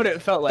 No. That's what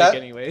it felt like,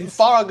 anyways.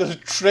 Fog is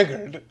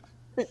triggered.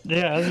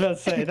 Yeah, I was about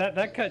to say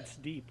that cuts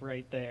deep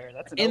right there.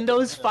 That's an In open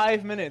those cut.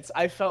 5 minutes,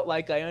 I felt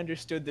like I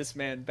understood this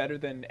man better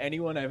than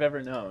anyone I've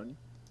ever known.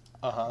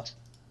 Uh-huh.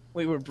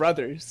 We were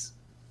brothers.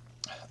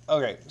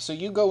 Okay, so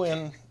you go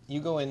in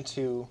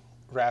to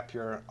wrap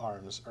your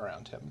arms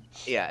around him.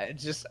 Yeah,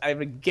 it's just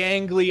I'm a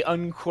gangly,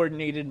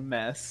 uncoordinated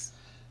mess.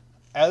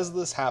 As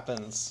this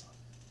happens,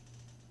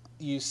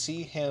 you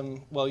see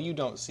him. Well, you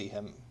don't see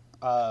him.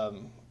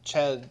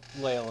 Ched,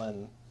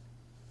 Leyland,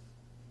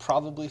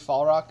 probably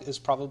Falrock is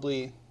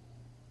probably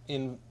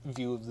in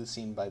view of the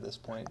scene by this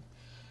point.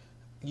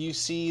 You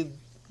see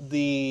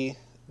the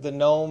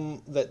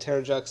gnome that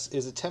Terrajux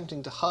is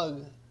attempting to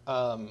hug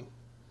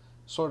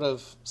sort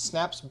of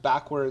snaps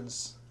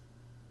backwards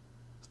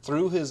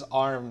through his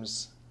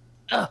arms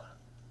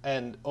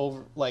and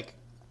over like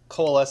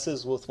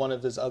coalesces with one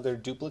of his other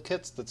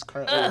duplicates that's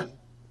currently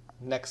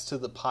next to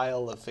the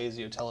pile of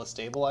Phasiotella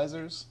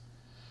stabilizers,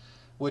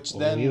 which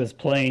then he was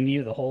playing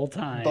you the whole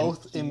time.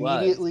 both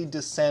immediately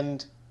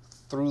descend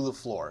through the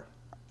floor.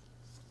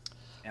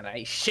 And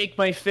I shake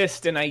my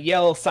fist and I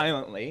yell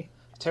silently.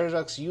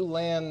 Terrajux, you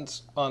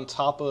land on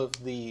top of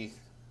the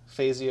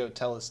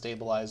Phasiotella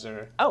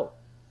stabilizer, Oh,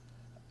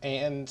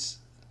 and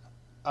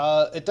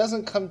it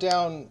doesn't come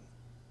down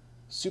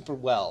super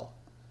well.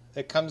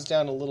 It comes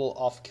down a little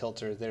off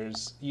kilter.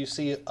 You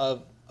see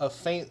a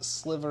faint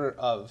sliver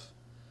of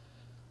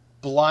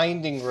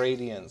blinding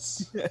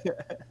radiance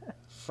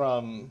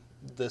from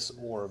this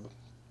orb.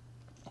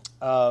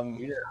 You don't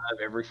have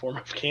every form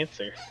of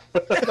cancer.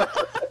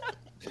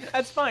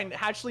 that's fine.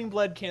 Hatchling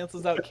blood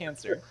cancels out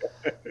cancer.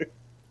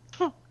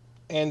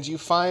 And you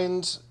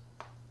find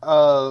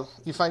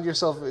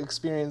yourself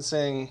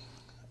experiencing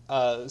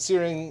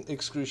searing,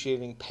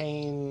 excruciating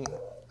pain,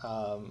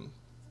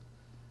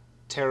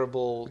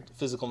 terrible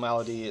physical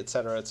malady,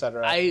 etc.,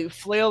 etc. I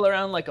flail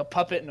around like a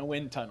puppet in a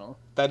wind tunnel.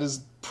 That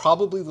is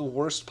probably the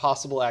worst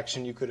possible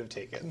action you could have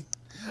taken.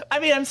 I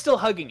mean, I'm still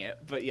hugging it,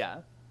 but yeah.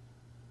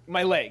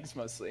 My legs,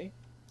 mostly.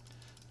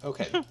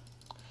 Okay.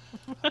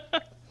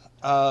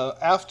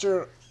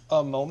 After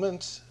a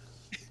moment,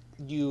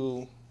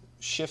 you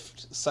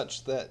shift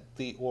such that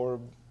the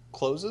orb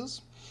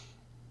closes.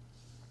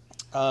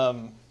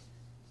 And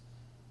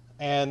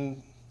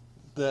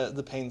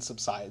the pain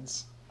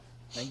subsides.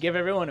 I give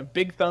everyone a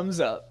big thumbs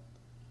up.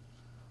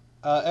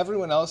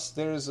 Everyone else,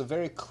 there's a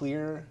very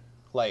clear,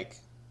 like,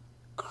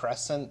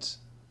 crescent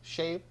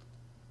shape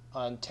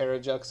on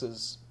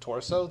Terrajux's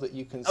torso that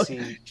you can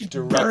see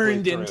directly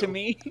Burned through. into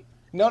me.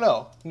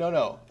 No.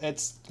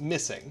 It's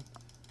missing.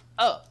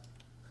 Oh.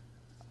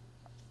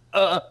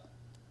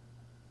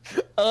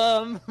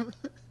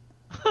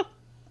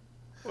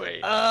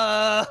 Wait,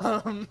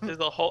 Um. there's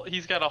a hole.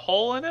 He's got a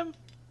hole in him.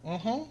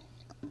 Mm-hmm.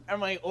 Are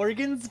my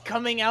organs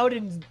coming out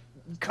in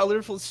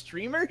colorful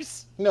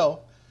streamers?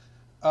 No.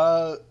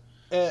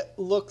 It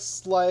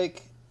looks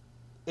like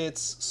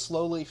it's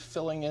slowly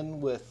filling in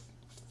with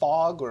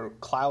fog or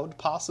cloud,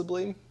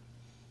 possibly.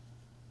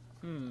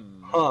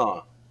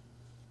 Huh.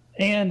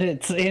 And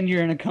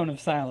you're in a cone of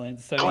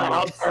silence, so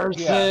Cloud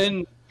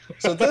person.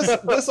 So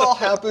this all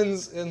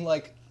happens in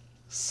like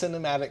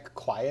cinematic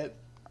quiet.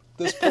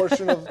 This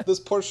portion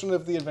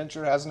of the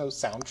adventure has no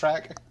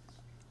soundtrack.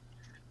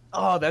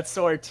 Oh, that's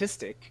so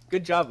artistic.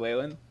 Good job,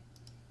 Leyland.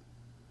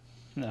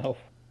 no.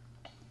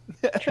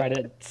 try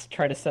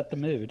to set the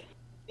mood.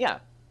 Yeah.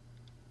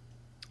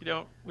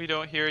 We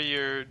don't hear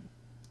your.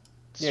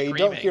 Yeah, you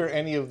don't hear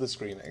any of the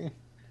screaming.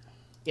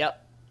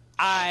 Yep.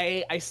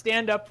 I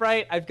stand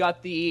upright. I've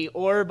got the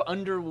orb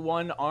under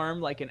one arm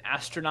like an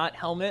astronaut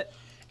helmet,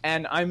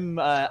 and I'm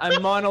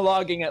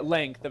monologuing at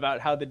length about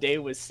how the day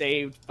was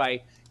saved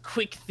by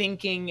quick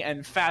thinking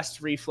and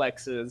fast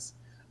reflexes.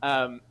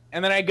 And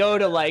then I go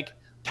to like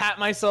pat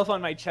myself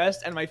on my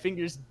chest, and my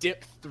fingers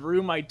dip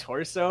through my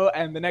torso,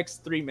 and the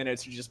next 3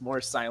 minutes are just more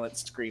silent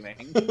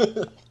screaming.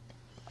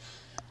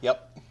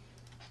 Yep.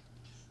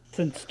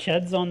 Since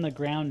Ched's on the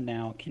ground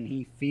now, can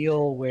he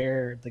feel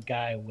where the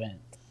guy went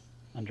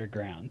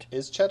underground?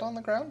 Is Chet on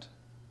the ground?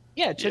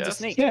 Yeah, Ched's a Yes.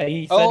 snake. Yeah,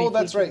 he said Oh, he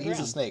that's flew right. to the He's a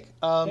ground. snake.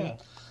 Yeah.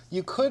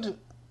 You could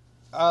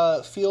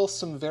feel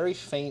some very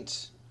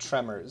faint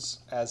tremors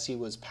as he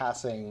was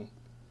passing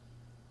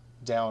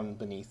down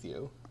beneath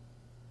you.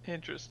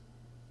 Interesting.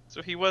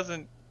 So he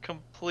wasn't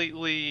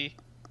completely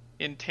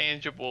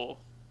intangible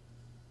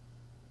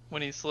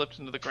when he slipped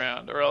into the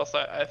ground, or else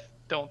I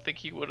don't think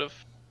he would have.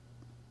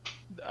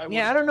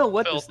 Yeah, I don't know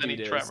what this felt any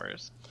dude is.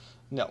 tremors.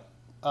 No.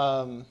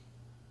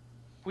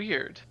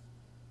 Weird.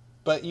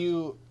 But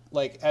you,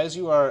 like, as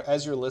you're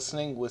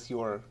listening with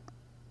your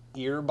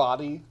ear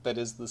body that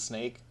is the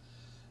snake,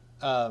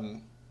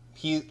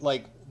 he,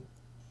 like,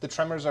 the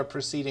tremors are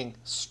proceeding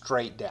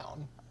straight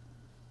down.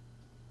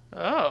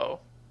 Oh.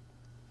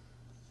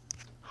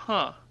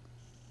 Huh.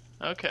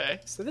 Okay.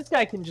 So this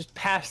guy can just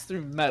pass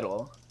through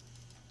metal.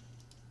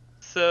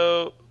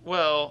 So,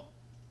 well,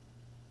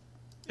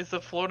 is the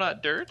floor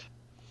not dirt?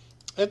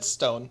 It's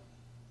stone.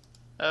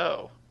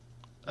 Oh.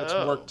 It's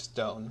Oh. worked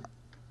stone.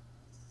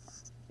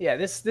 Yeah,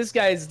 this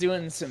guy's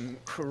doing some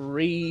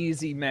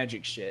crazy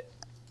magic shit.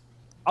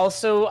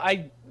 Also,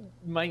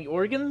 my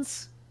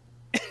organs,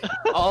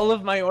 all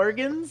of my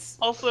organs?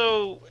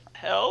 Also,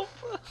 help?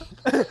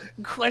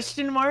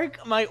 Question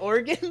mark? My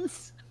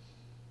organs?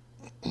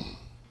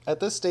 At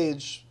this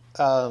stage,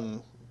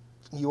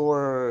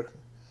 your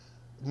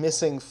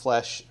missing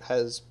flesh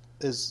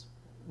is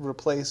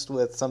replaced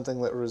with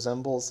something that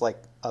resembles like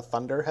a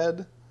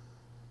thunderhead.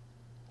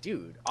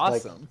 Dude,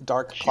 awesome. Like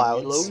dark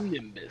clouds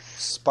Cumulonimbus.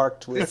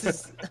 sparked with.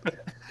 This is,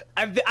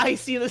 I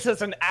see this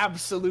as an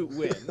absolute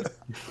win.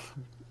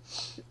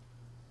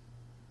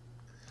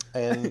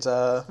 And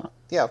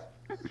yeah,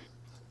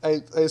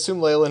 I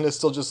assume Leyland is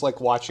still just like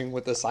watching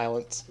with the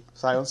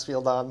silence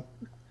field on.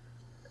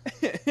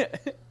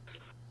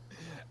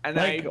 And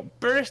Like- I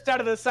burst out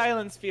of the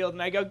silence field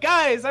and I go,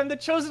 guys, I'm the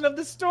chosen of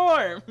the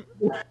storm.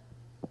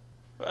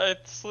 I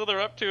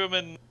slither up to him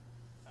and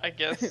I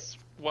guess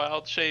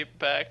wild shape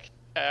back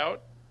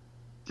out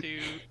to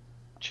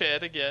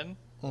Ched again.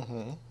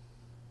 Mm-hmm.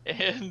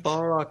 And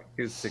Balrock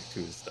is sick to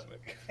his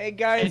stomach. Hey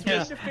guys, we Yeah.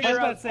 have to I was figure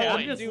about out to say, what I'm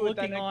to just do with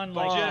that looking next on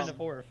like bomb. kind of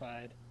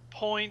horrified.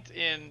 point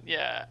in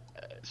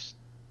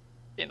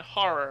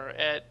horror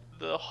at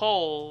the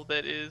hole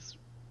that is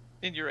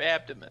in your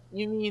abdomen.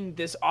 You mean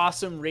this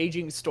awesome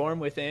raging storm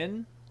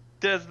within?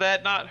 Does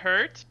that not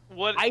hurt?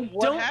 What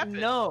Don't happened?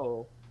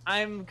 know.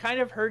 I'm kind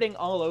of hurting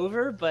all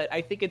over, but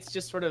I think it's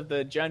just sort of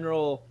the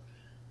general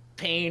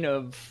pain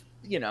of,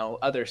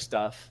 other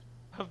stuff.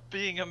 Of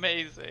being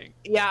amazing.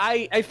 Yeah,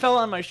 I fell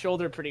on my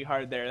shoulder pretty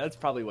hard there. That's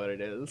probably what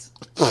it is.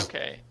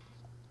 Okay.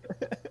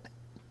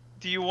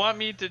 Do you want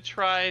me to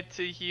try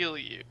to heal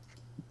you?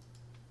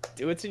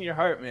 Do what's in your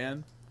heart,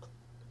 man.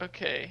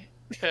 Okay.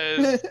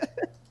 Because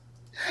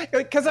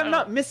Because I'm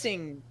not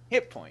missing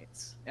hit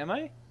points, am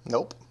I?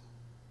 Nope.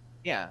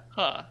 Yeah.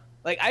 huh.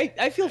 Like,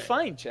 I feel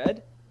fine,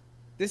 Ched.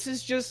 This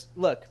is just,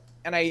 look,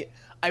 and I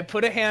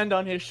put a hand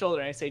on his shoulder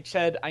and I say,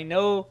 Ched, I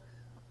know,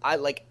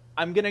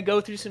 I'm going to go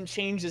through some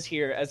changes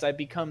here as I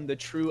become the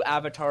true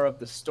avatar of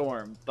the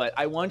storm, but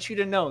I want you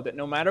to know that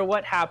no matter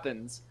what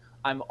happens,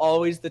 I'm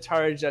always the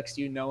Tarajux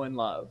you know and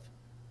love.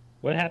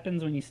 What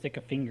happens when you stick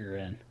a finger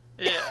in?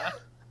 Yeah.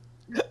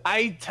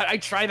 I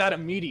try that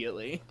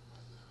immediately.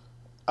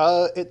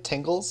 It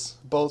tingles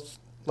both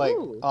like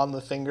Ooh. on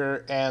the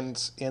finger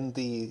and in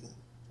the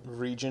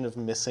region of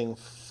missing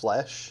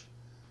flesh.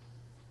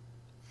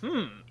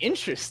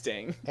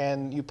 Interesting.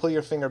 And you pull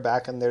your finger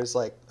back and there's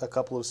like a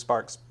couple of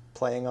sparks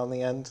playing on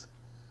the end.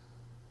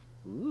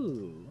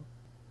 Ooh.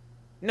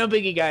 No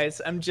biggie,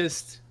 guys. I'm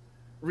just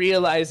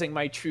realizing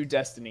my true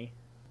destiny.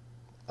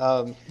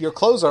 Your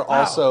clothes are Wow.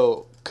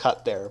 also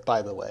cut there,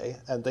 by the way,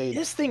 and they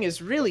This thing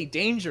is really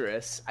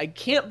dangerous. I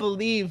can't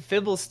believe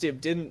Fibblestib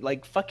didn't,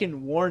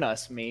 fucking warn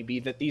us, maybe,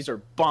 that these are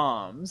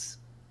bombs.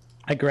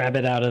 I grab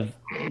it out of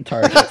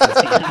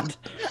Target's hand.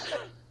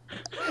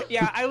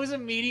 Yeah, I was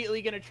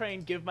immediately going to try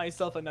and give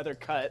myself another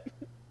cut.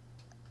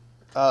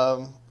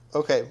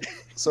 okay.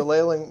 So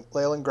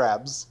Leyland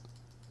grabs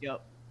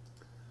Yep.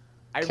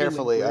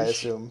 carefully, I relinquish.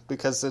 assume,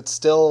 because it's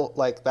still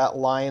like that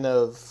line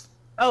of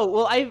Oh,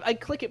 well, I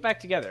click it back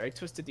together. I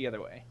twist it the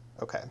other way.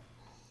 okay.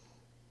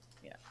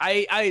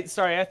 Yeah.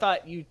 Sorry, I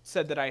thought you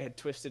said that I had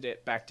twisted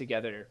it back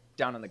together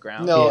down on the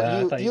ground. No, Yeah,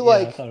 I thought- you yeah,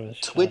 I like thought it was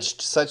shut.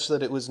 twitched such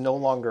that it was no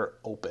longer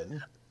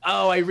open.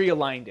 Oh, I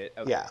realigned it.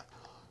 Okay. Yeah.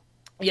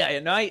 Yeah,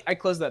 no, I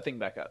closed that thing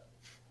back up.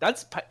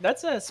 That's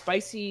a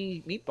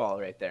spicy meatball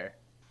right there.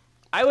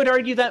 I would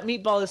argue that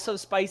meatball is so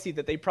spicy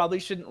that they probably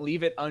shouldn't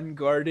leave it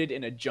unguarded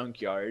in a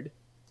junkyard.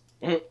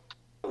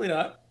 Probably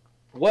not.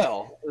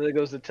 Well, that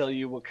goes to tell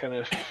you what kind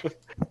of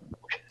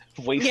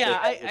waste.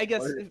 Yeah, they have I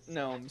guess with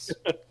gnomes.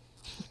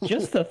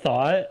 Just a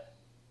thought.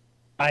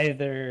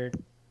 Either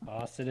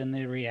toss it in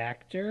the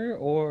reactor,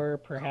 or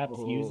perhaps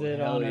use it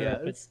hell on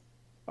yes.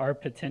 our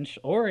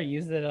potential, or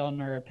use it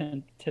on our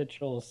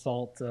potential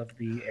assault of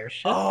the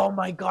airship. Oh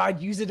my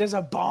god, use it as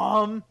a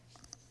bomb.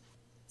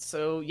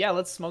 So yeah,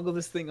 let's smuggle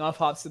this thing off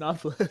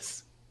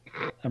Hobsonopolis.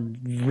 I'm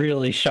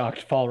really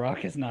shocked Fall Rock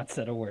has not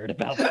said a word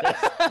about this.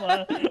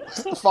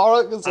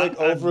 Farrak is like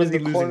I'm over in busy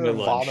the losing corner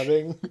my lunch.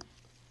 vomiting.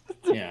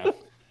 Yeah.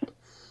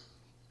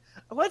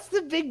 What's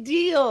the big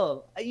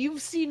deal?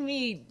 You've seen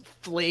me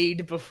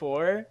flayed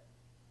before.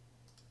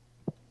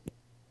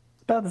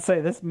 About to say,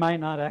 this might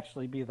not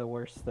actually be the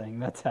worst thing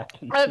that's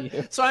happened to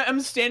you. So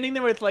I'm standing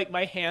there with like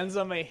my hands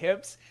on my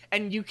hips,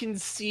 and you can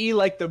see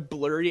like the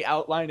blurry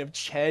outline of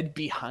Ched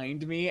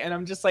behind me, and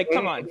I'm just like,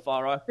 come on,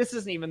 Falrock, this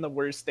isn't even the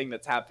worst thing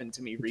that's happened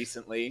to me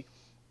recently.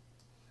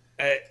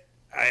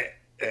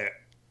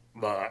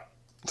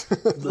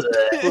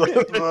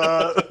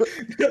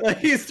 Like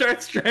he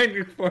starts trying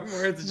to form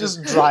words. And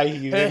Just dry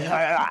heaving.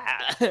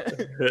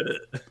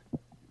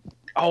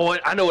 Oh,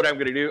 I know what I'm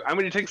gonna do. I'm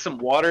gonna take some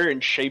water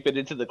and shape it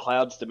into the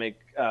clouds to make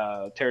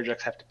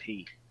Terrajux have to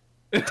pee.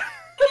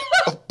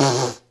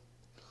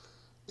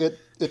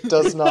 It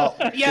does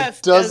not. Yes,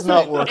 it does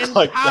not Desmond, work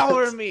like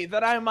empower that. me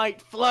that I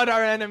might flood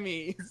our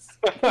enemies.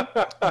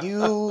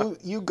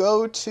 You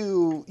go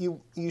to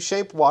you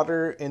shape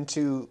water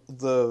into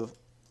the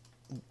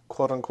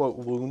quote unquote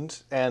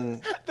wound,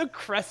 and The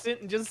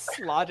crescent and just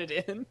slot it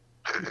in.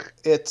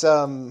 it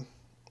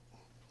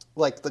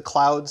like the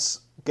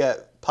clouds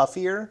get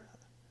puffier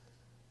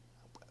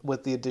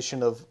with the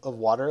addition of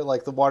water.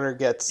 Like the water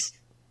gets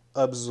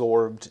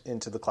absorbed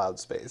into the cloud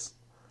space.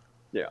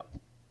 Yeah.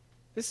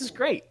 This is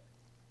great.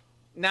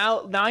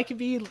 Now I can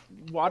be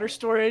water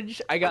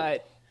storage. I got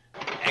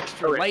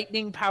extra Alright.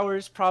 lightning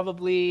powers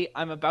probably.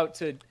 I'm about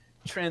to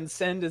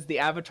transcend as the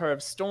avatar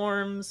of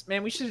storms.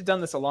 Man, we should have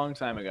done this a long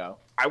time ago.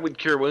 I would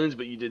cure wounds,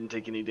 but you didn't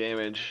take any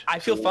damage. I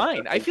feel So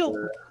fine. I feel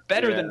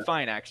better yeah. than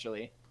fine,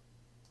 actually.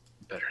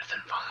 better than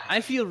fine.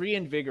 I feel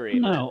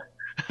reinvigorated. No,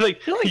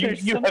 like, feel like you,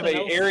 there's you have something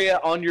an else. area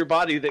on your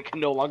body that can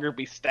no longer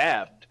be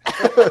stabbed.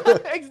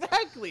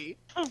 Exactly.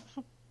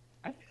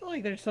 I feel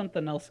like there's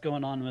something else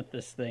going on with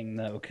this thing,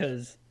 though,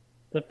 because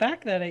the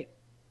fact that it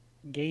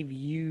gave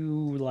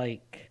you,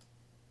 like,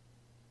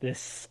 this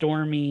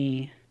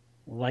stormy,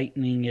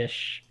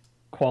 lightning-ish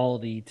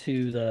quality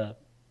to the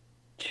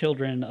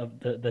children of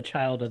the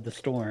child of the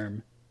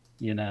storm,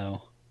 you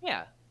know.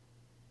 Yeah.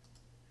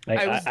 Like,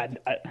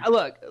 I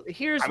look,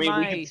 here's I mean, my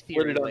we can split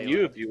theory. it on Layla.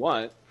 you if you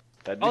want.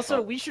 That'd be Also,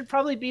 fun. we should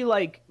probably be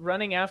like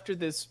running after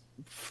this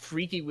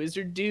freaky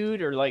wizard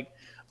dude, or like,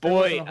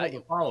 Boy,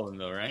 boy, follow him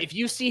though, right? if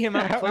you see him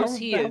up how close,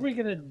 he are is we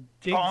gonna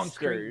dig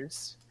straight?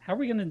 bonkers. How are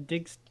we gonna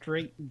dig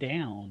straight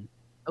down?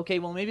 Okay,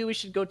 well maybe we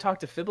should go talk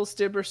to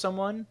Fibblestib or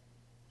someone.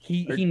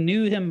 He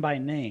knew him by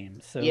name,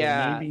 so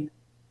Yeah.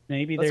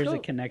 maybe Let's there's a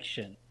go.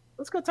 connection.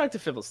 Let's go talk to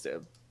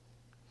Fibblestib.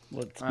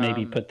 Let's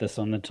maybe Um, put this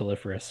on the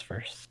Telephorus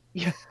first.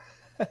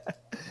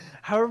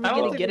 How are we I don't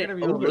going to think get we're it gonna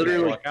be able over to there?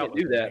 literally walk out can't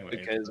with do it that anyway,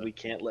 because but- we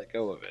can't let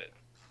go of it.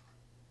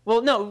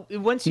 Well, no,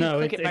 once you No,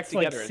 click it's it back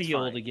like together, it's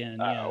sealed fine.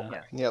 again. Oh, Yeah. okay.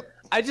 Yep.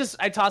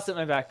 I tossed it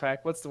in my backpack.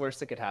 What's the worst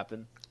that could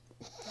happen?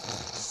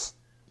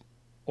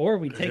 Or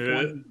we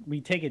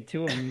take it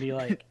to him and be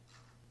like,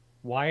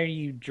 why are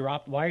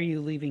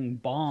you leaving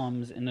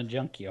bombs in a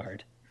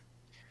junkyard?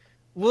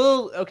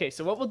 Okay,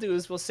 so what we'll do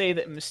is we'll say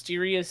that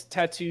mysterious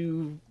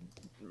tattoo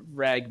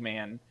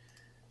ragman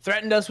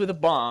threatened us with a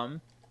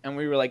bomb, and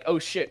we were like, oh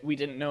shit, we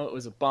didn't know it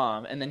was a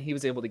bomb, and then he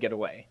was able to get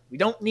away. We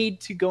don't need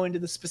to go into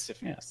the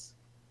specifics.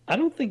 I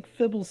don't think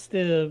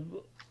Fibblestib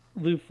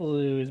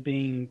Lufalu is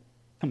being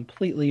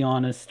completely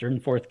honest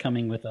and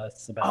forthcoming with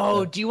us about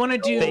Oh, the do you want to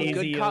do Phasio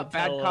good cop,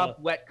 bad cop,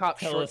 wet cop,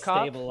 short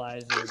cop,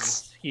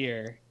 telestabilizers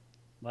here.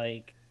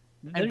 Like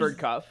and there's- bird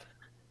cop?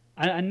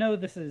 I know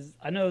this is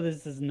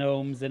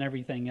gnomes and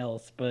everything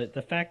else, but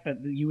the fact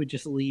that you would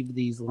just leave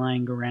these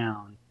lying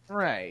around.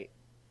 Right.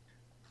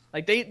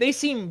 Like they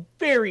seem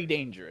very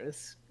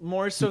dangerous,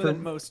 more so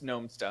than most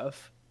gnome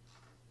stuff.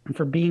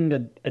 For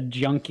being a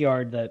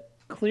junkyard that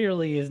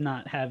clearly does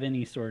not have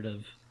any sort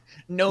of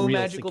No real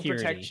magical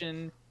security.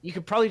 protection. You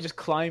could probably just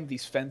climb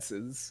these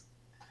fences.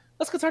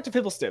 Let's go talk to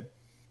Fibblestib.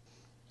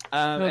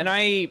 And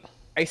I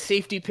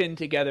safety pin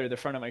together the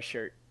front of my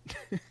shirt.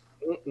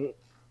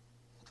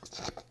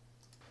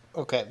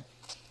 Okay.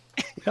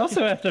 We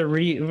also have to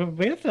we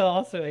have to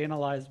also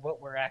analyze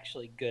what we're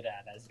actually good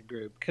at as a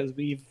group, because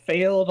we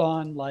failed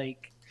on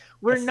like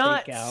We're a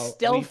not stakeout.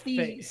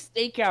 stealthy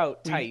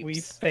stakeout types. we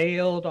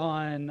failed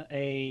on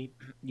a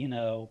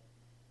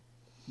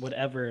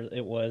whatever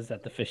it was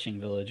at the fishing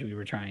village we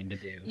were trying to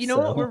do. You know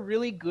what we're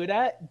really good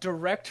at?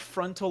 Direct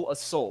frontal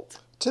assault.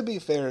 To be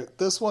fair,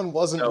 this one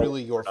wasn't No,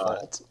 really your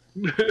not.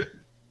 fault.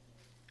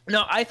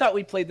 No, I thought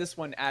we played this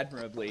one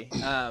admirably.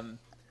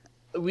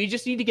 We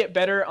just need to get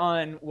better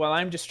on, while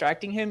I'm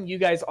distracting him, you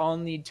guys all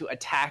need to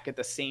attack at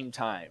the same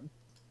time.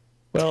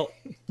 Well,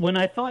 when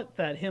I thought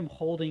that him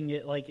holding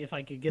it, like if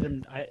I could get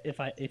him,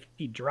 if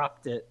he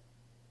dropped it,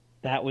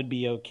 that would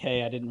be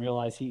okay. I didn't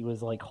realize he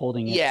was like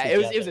holding it. Yeah, it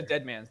was a together.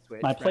 dead man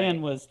switch. My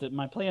plan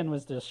right?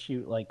 was to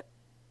shoot like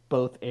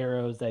both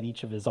arrows at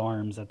each of his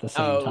arms at the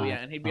same Oh time. yeah,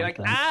 and he'd be like,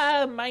 Something.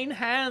 "Ah, mine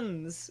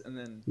hands," and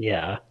then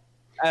Yeah.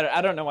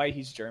 I don't know why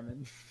he's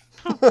German.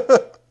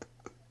 Okay,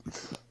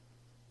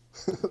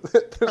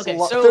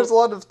 there's a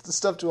lot of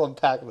stuff to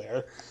unpack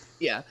there.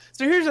 Yeah.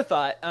 So here's a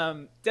thought.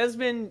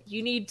 Desmond,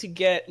 you need to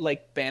get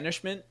like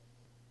banishment.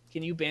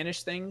 Can you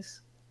banish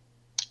things?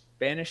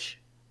 Banish?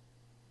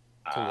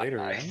 To later,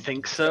 I right?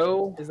 think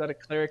so. Is that a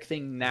cleric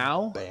thing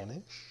now?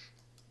 Banish?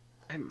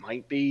 It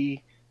might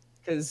be.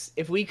 Because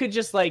if we could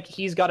just like,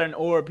 he's got an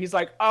orb. He's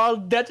like, I'll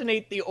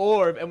detonate the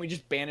orb, and we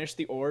just banish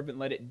the orb and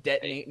let it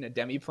detonate in a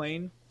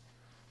demiplane.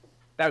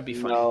 That would be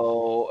fun.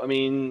 No, I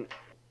mean,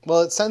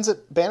 Well,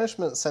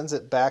 banishment sends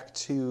it back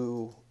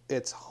to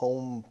its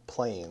home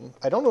plane.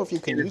 I don't know if you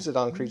can use it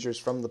on creatures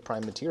from the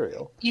prime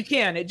material. You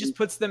can. It just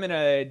puts them in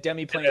a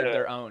demiplane of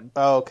their own.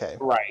 Oh, okay.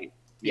 right.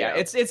 Yeah,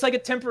 it's like a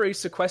temporary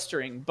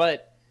sequestering,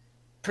 but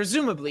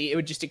presumably it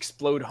would just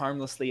explode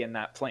harmlessly in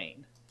that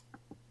plane.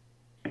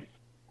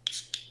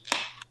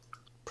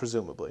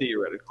 Presumably.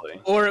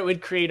 Theoretically. Or it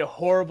would create a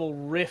horrible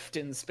rift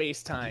in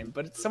space-time,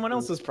 but it's someone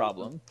else's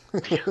problem.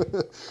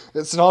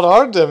 It's not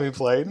our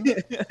demiplane.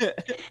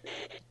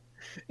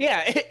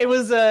 Yeah, it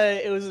was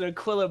an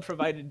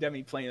Aquila-provided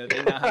demiplane that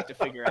they now have to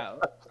figure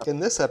out. In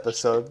this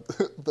episode,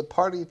 the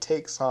party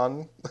takes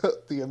on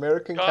the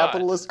American God.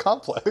 capitalist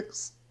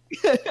complex.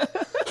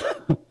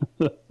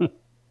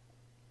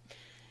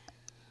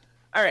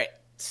 All right,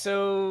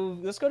 so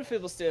let's go to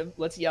Fibblestib.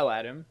 Let's yell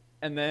at him.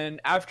 And then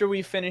after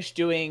we finish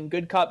doing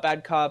good cop,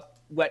 bad cop,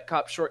 wet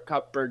cop, short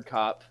cop, bird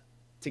cop,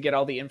 to get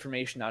all the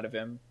information out of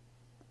him,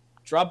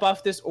 drop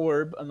off this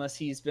orb, unless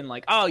he's been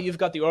like, oh, you've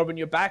got the orb in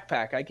your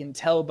backpack. I can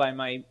tell by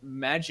my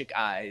magic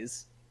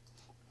eyes.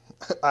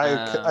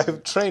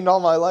 I've trained all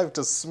my life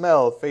to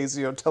smell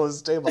phasio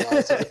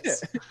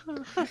telestabilizers.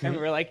 And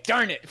we're like,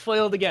 darn it,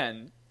 foiled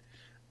again.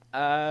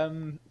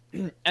 And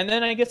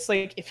then I guess,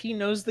 like, if he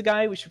knows the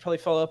guy, we should probably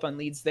follow up on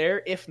leads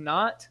there. If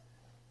not,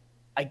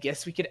 I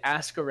guess we could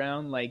ask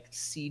around, like,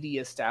 seedy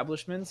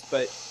establishments,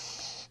 but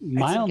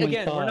My only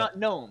again, thought, we're not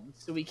gnomes,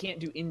 so we can't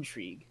do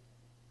intrigue.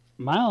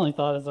 My only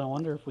thought is I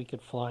wonder if we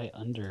could fly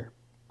under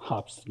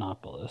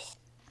Hobstonopolis,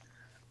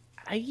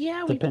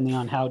 Yeah, depending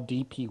on how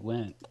deep he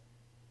went.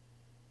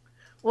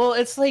 well,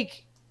 it's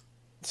like,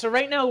 so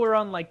right now we're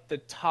on, like, the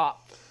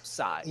top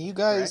side. You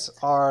guys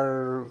correct?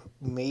 are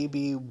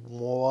maybe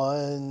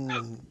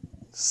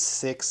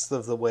 1/6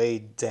 of the way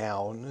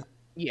down.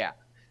 Yeah.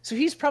 So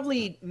he's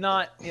probably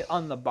not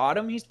on the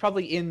bottom. He's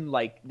probably in,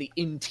 like, the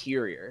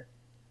interior.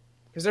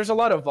 Because there's a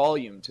lot of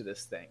volume to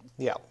this thing.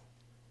 Yeah.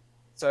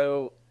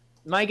 So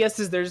my guess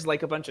is there's,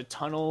 like, a bunch of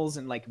tunnels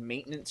and, like,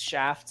 maintenance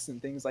shafts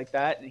and things like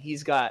that. And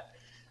he's got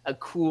a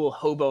cool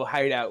hobo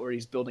hideout where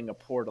he's building a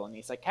portal. And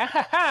he's like, ha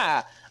ha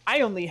ha,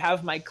 I only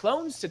have my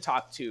clones to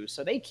talk to,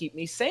 so they keep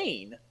me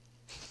sane.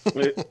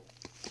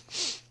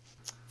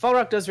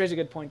 Fallrock does raise a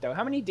good point, though.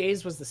 How many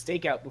days was the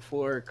stakeout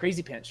before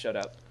Crazy Pants showed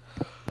up?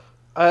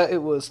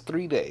 It was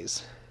 3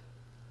 days.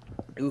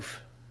 Oof.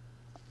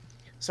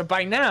 So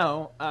by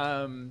now,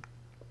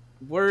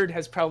 word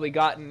has probably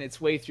gotten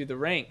its way through the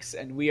ranks,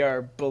 and we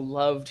are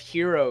beloved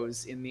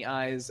heroes in the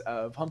eyes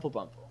of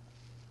Humplebumple.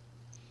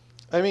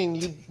 I mean,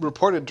 you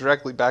reported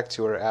directly back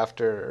to her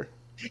after.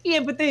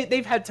 Yeah, but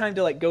they've had time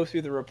to, like, go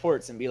through the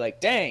reports and be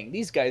like, dang,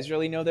 these guys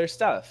really know their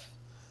stuff.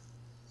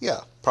 Yeah,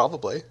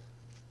 probably.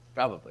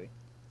 Probably.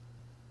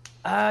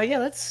 Yeah,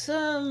 let's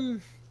go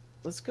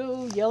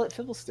yell at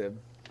Fibblestib.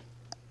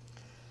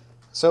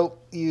 So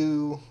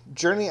you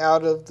journey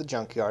out of the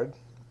junkyard.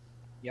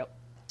 Yep.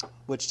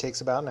 Which takes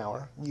about an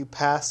hour. You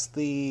pass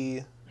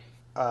the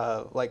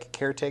like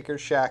caretaker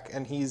shack,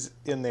 and he's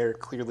in there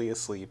clearly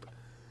asleep.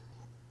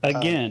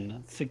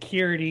 Again,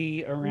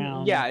 security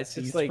around Yeah, it's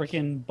these like-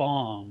 freaking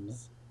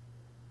bombs.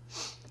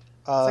 It's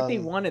like they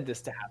Um, wanted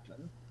this to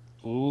happen.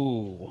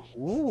 Ooh.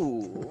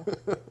 Ooh.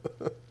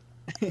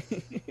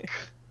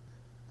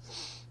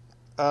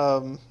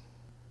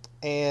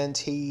 And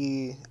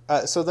he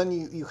so then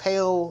you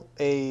hail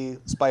a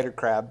spider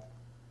cab,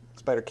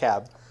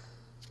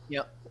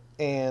 Yep.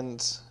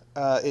 and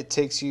it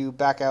takes you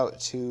back out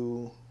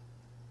to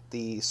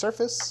the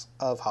surface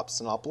of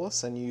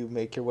Hobstonopolis, and you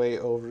make your way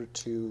over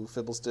to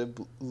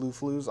Fibblestib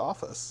Luflu's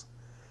office.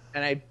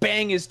 And I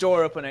bang his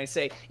door open. I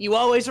say, "You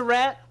always a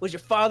rat? Was your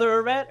father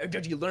a rat, or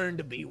did you learn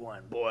to be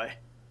one, boy?"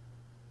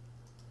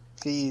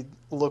 He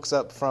looks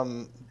up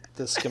from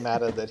the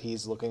schemata that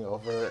he's looking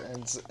over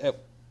and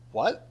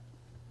what?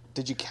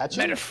 Did you catch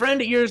Met him? a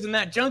friend of yours in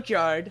that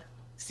junkyard.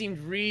 Seemed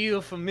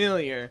real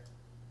familiar.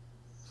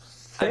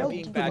 I'm Failed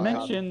being to bad cop.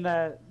 mention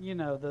that,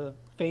 the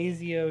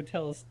phasio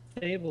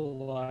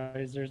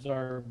telestabilizers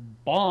are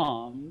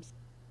bombs.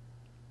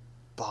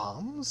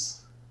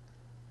 Bombs?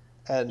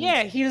 And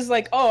Yeah, he was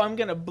like, "Oh, I'm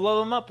gonna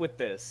blow him up with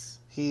this."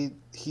 he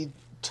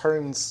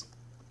turns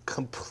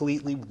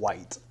completely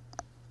white.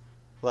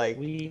 Like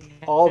We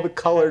all the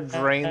color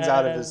drains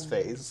out of his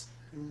face.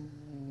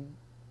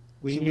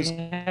 We He was-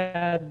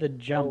 had the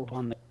jump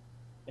on the,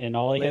 and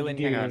all he had to Leyland,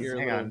 do hang on, was your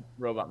hang little on.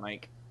 robot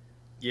mic.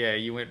 Yeah,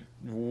 you went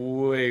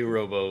way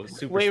robo,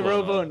 super Way slow.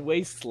 robo and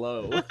way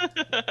slow.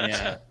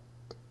 Yeah.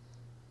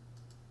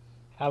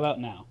 How about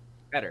now?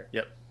 Better.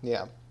 Yep.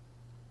 Yeah.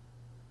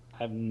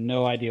 I have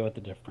no idea what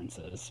the difference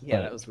is. Yeah,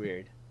 but- that was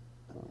weird.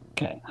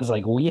 Okay. I was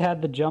like, we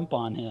had the jump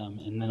on him,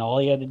 and then all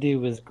he had to do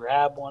was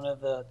grab one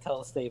of the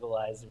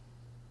telestabilizers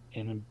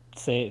and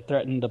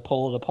threaten to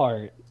pull it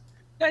apart.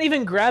 Not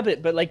even grab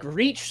it, but like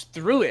reach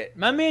through it.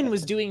 My man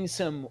was doing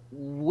some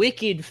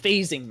wicked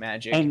phasing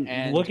magic,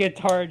 And look at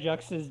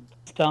Tarjux's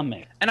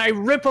stomach. and I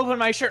rip open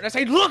my shirt and I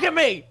say, "Look at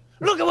me!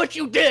 Look at what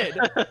you did!"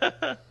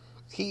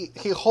 He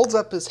holds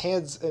up his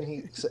hands and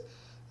he said,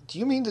 "Do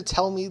you mean to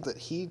tell me that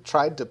he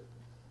tried to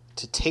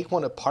take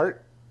one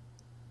apart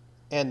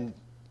and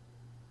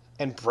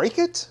break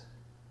it?"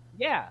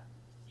 Yeah,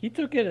 He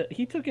took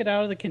it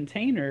out of the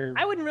container,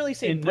 I wouldn't really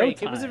say In no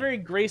break. It was a time. very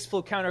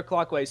graceful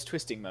counterclockwise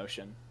twisting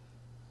motion.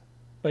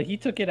 but he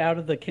took it out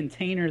of the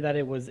container that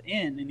it was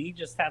in, and he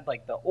just had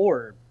like the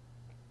orb,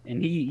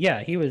 and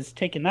he was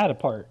taking that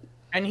apart.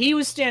 And he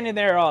was standing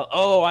there all,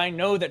 "Oh, I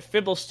know that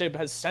Fibblestib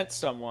has sent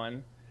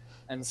someone."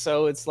 And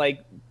so it's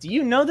like, do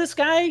you know this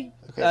guy?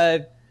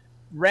 Okay.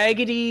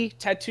 Raggedy,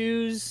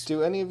 tattoos.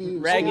 Do any of you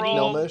Raggedy. speak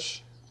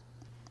Gnomish?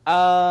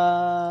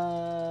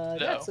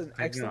 That's an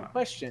excellent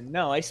question.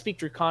 No, I speak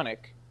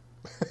Draconic.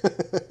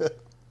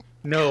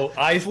 No,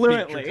 I speak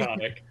Fluently.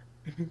 Draconic.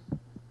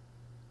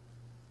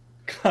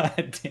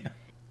 God damn.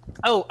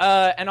 Oh,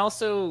 and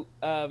also,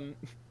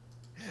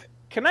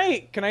 can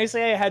I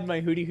say I had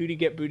my Hootie Hootie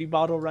Get Booty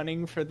bottle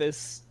running for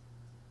this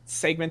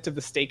segment of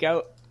the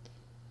stakeout?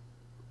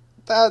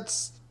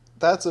 That's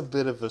a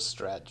bit of a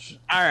stretch.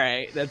 All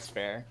right, that's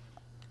fair.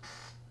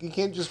 You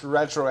can't just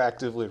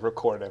retroactively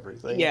record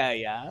everything.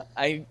 Yeah.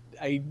 I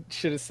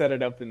should have set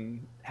it up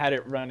and had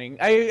it running.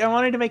 I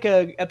wanted to make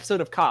a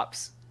episode of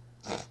Cops.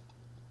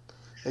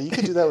 Yeah, you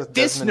could do that with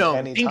This Desmond gnome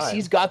anytime. thinks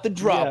he's got the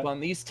drop Yeah. on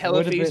these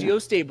Would've been- telephasio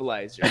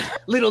stabilizers.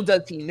 Little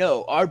does he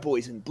know, our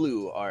boys in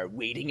blue are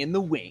waiting in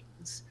the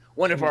wings.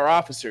 One of our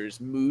officers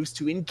moves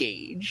to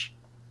engage.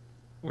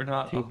 We're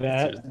not Too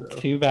bad. officers, though.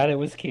 Too bad it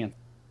was canceled.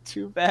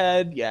 Too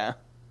bad, yeah.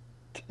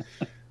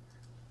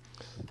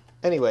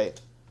 Anyway,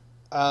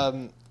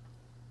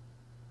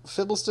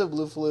 Fibblestib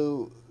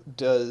Luflu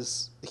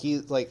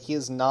he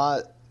is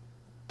not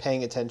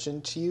paying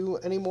attention to you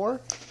anymore.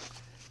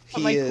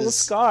 He My cool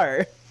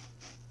scar.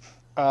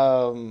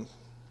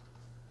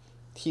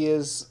 He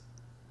is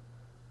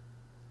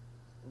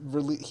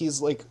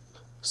he's like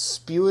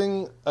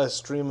spewing a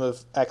stream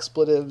of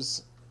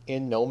expletives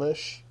in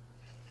Gnomish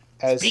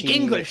as Speak he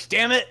English,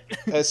 damn it!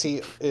 as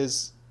he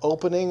is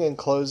opening and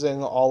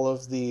closing all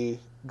of the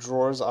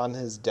drawers on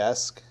his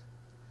desk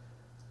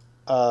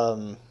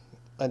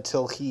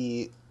until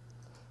he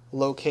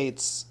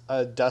locates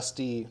a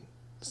dusty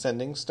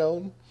sending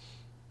stone,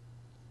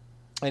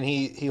 and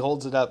he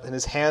holds it up and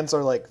his hands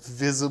are like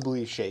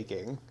visibly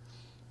shaking,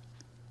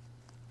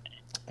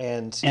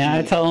 and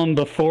I tell him,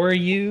 before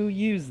you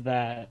use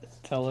that,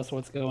 tell us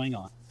what's going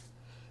on.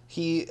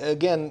 he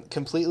again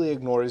completely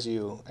ignores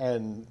you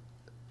and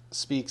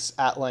speaks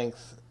at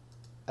length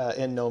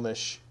in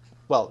Gnomish.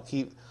 Well,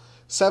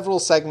 several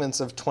segments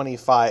of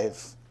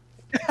 25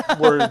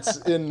 words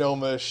in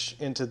Gnomish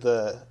into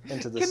the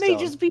Can stone. they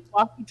just be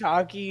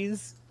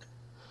walkie-talkies?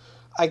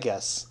 I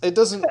guess it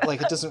doesn't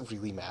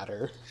really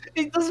matter.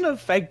 It doesn't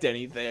affect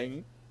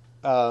anything.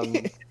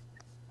 And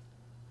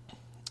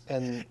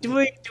Do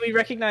we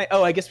recognize?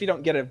 Oh, I guess we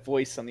don't get a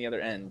voice on the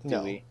other end, do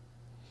No. we?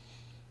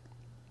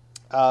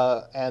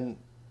 and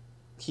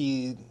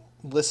he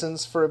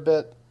listens for a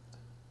bit,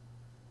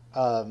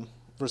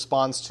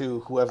 responds to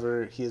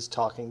whoever he is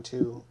talking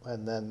to,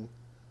 and then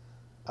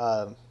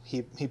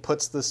he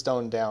puts the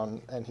stone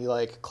down and he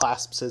like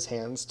clasps his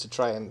hands to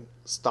try and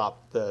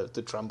stop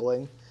the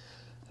trembling,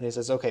 and he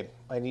says, "Okay,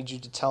 I need you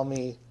to tell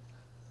me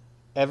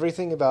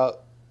everything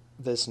about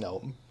this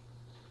gnome."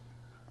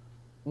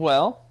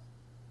 Well,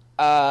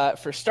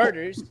 for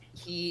starters,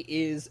 he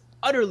is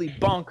utterly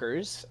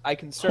bonkers. I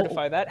can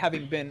certify that,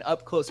 having been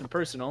up close and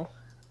personal.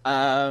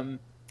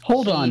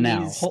 Hold on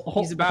now. He's, Hold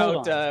he's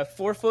about on.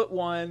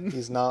 4'1".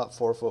 He's not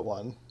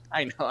 4'1".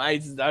 I know. I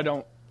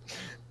don't.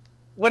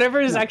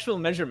 Whatever his actual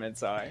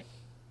measurements are.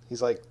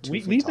 He's like 2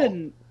 feet We've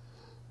tall.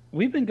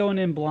 we've been going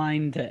in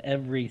blind to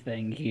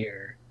everything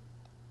here,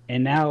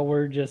 and now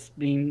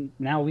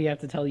now we have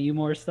to tell you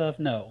more stuff.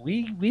 No,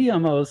 we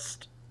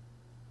almost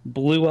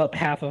blew up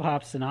half of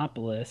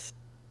Hobsonopolis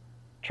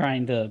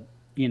trying to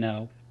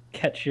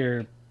catch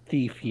your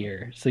thief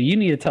here. So you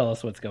need to tell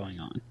us what's going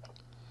on.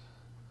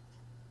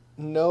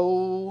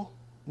 No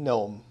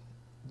gnome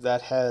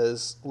that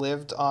has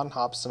lived on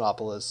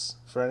Hobsonopolis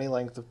for any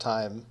length of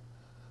time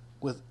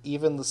with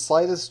even the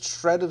slightest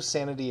shred of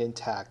sanity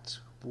intact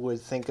would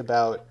think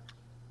about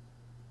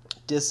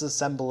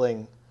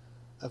disassembling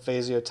a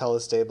phasio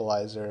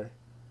telestabilizer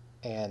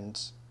and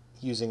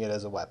using it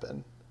as a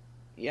weapon.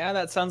 Yeah,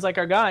 that sounds like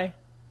our guy.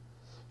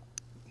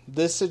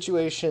 This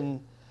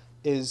situation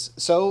is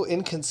so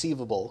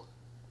inconceivable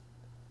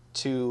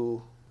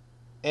to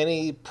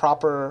any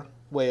proper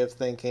way of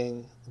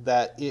thinking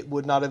that it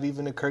would not have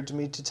even occurred to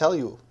me to tell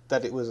you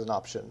that it was an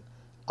option,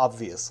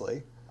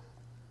 obviously.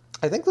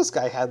 I think this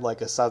guy had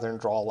like a southern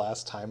drawl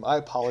last time. I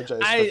apologize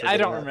for I forgetting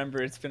don't that.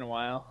 remember. It's been a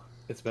while.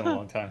 It's been a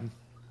long time.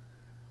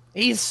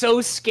 He's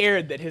so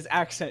scared that his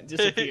accent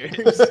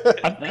disappears.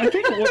 I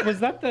think was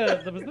that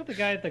the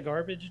guy at the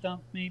garbage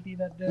dump maybe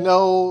that did?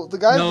 No, the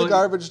guy at No, the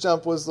garbage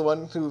dump was the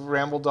one who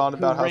rambled on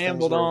about how things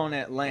rambled were on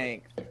at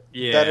length.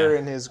 Yeah. better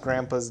in his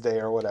grandpa's day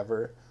or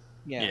whatever.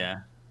 Yeah.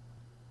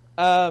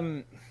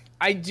 Yeah.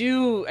 I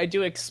do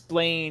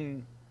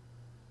explain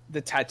the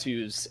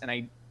tattoos, and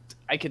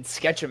I could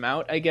sketch them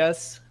out, I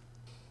guess,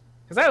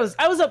 because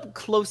I was up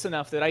close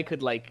enough that I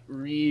could like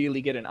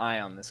really get an eye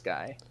on this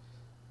guy,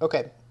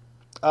 Okay.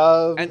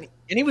 and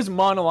he was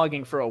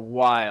monologuing for a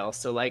while,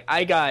 so like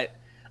I got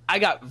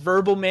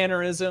verbal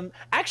mannerism.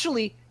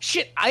 Actually,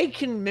 shit, I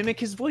can mimic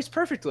his voice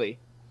perfectly.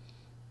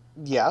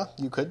 Yeah,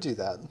 you could do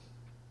that.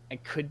 I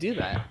could do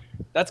that.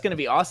 That's gonna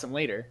be awesome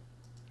later,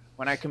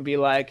 when I can be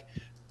like,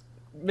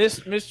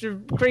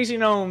 Mr. Crazy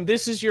Gnome,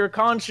 this is your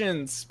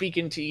conscience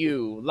speaking to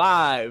you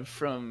live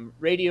from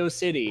Radio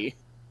City.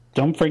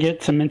 Don't forget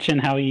to mention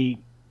how he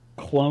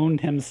cloned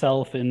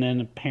himself and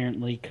then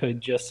apparently could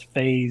just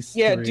phase.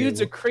 Yeah, through dude's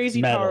a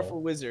crazy metal.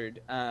 powerful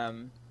wizard.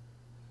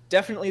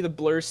 Definitely the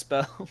blur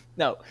spell.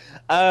 No.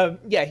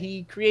 Yeah,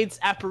 he creates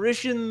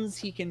apparitions.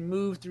 He can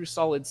move through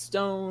solid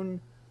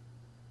stone.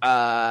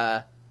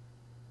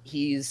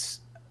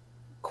 He's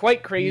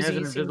quite crazy. He has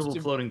an Seems invisible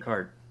to- floating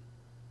cart.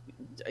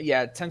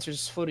 Yeah,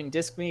 Tensor's floating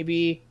disc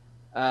maybe.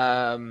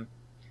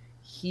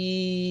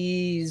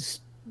 He's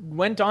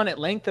went on at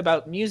length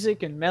about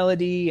music and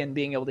melody and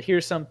being able to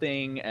hear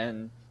something,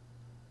 and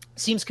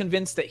seems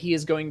convinced that he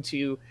is going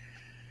to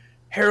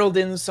herald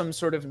in some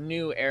sort of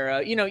new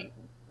era. You know,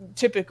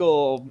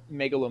 typical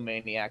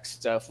megalomaniac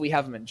stuff. We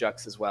have him in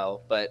Jux as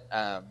well, but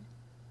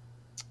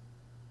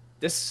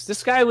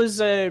this guy was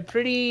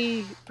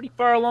pretty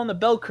far along the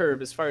bell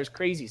curve as far as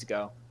crazies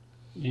go.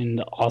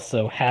 And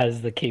also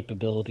has the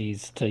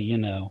capabilities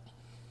to,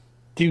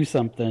 do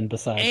something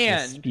besides just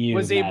And spew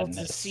was able to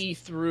madness. see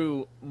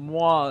through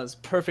Moi's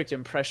perfect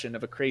impression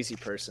of a crazy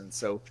person.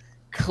 So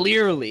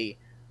clearly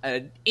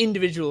an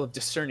individual of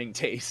discerning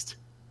taste.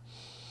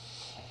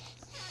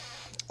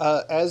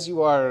 As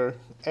you're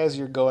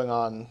going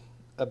on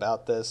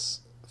about this,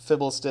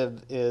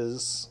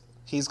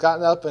 he's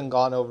gotten up and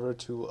gone over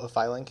to a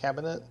filing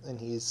cabinet, and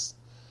he's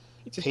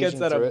He just paging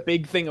gets out through a it.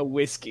 big thing of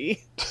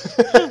whiskey.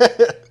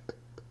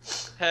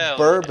 Hell.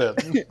 Bourbon.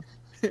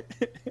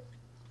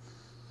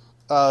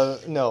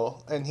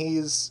 No, and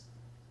he's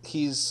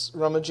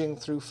rummaging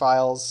through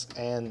files,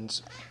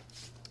 and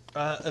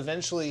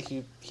eventually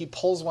he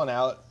pulls one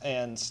out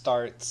and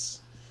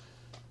starts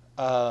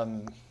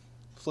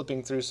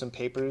flipping through some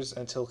papers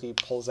until he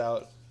pulls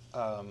out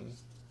a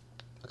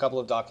couple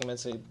of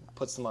documents, and he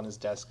puts them on his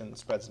desk and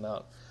spreads them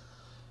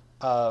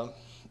out.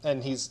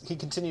 And he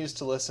continues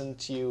to listen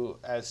to you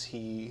as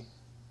he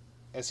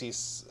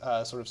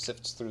sort of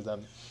sifts through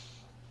them.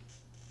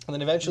 And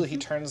then eventually he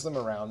turns them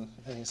around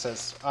and he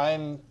says,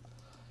 I'm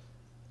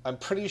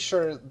pretty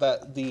sure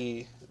that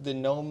the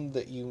gnome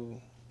that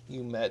you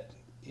met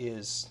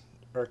is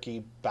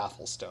Erky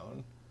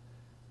Bafflestone.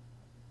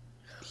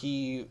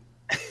 He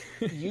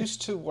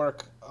used to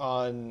work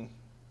on,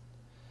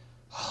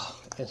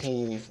 and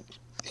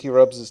he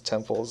rubs his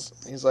temples.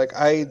 He's like,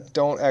 I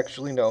don't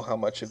actually know how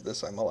much of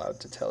this I'm allowed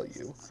to tell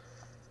you.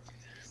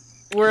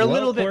 We're a Well,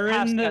 little bit we're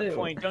past in that the-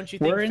 point, don't you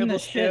think, We're in the Fibblestib?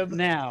 ship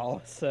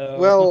now, so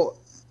Well,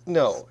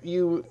 no,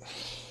 you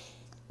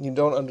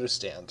don't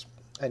understand.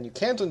 And you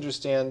can't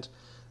understand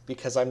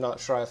because I'm not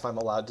sure if I'm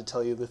allowed to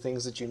tell you the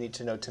things that you need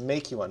to know to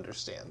make you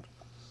understand.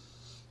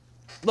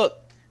 Look,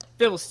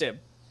 Fibblestib,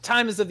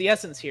 time is of the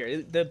essence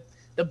here.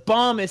 The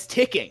bomb is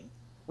ticking.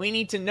 We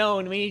need to know,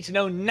 and we need to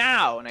know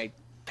now. And I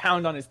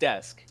pound on his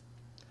desk.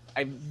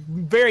 I'm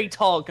very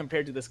tall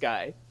compared to this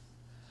guy.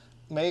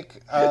 Make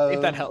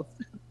If that helps.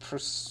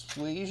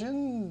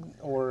 persuasion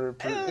or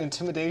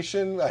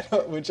intimidation,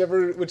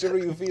 whichever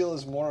you feel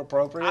is more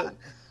appropriate.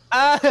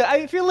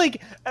 I feel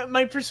like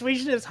my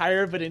persuasion is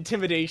higher, but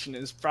intimidation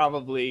is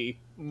probably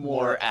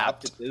more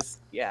apt at this.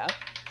 Yeah,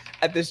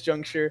 at this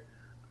juncture.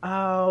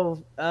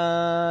 Oh,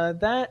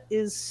 that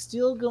is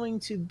still going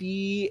to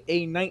be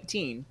a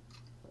 19.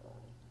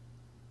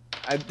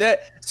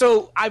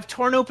 So I've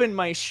torn open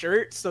my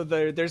shirt, so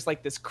there's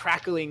like this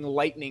crackling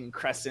lightning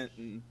crescent,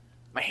 and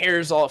my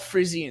hair's all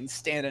frizzy and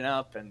standing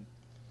up, and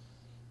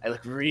I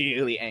look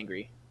really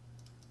angry.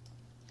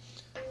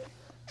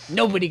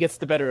 Nobody gets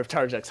the better of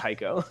Tarjek's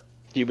Heiko.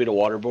 Do you mean to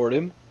waterboard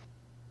him?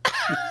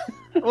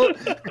 Well,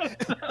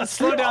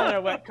 slow down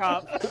there, wet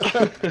cop.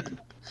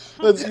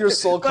 That's your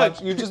sole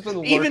conscience. You've just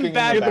been Even lurking in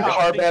bad the The cops back.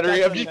 car think battery.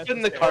 that's I've just put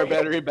in the car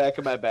unnecessary. battery back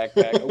of my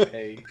backpack.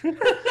 Okay.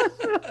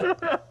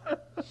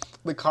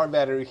 The car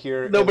battery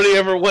here. Nobody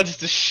ever wants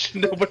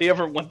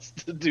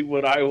to do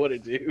what I want to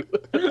do.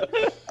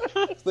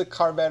 The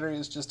car battery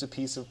is just a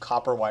piece of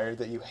copper wire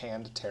that you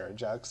hand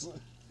Terrajux.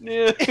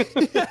 Yeah.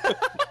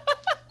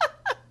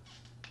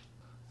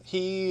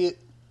 He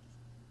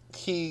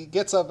he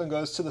gets up and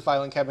goes to the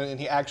filing cabinet, and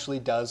he actually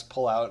does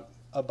pull out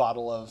a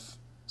bottle of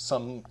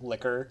some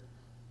liquor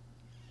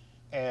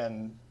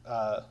and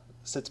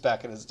sits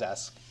back at his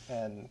desk.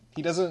 And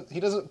he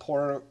doesn't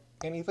pour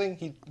anything.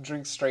 He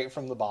drinks straight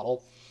from the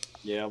bottle.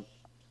 Yeah.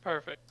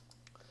 Perfect.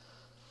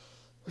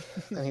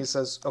 And he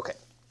says, okay,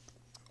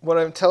 what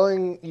I'm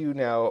telling you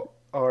now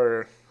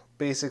are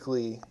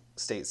basically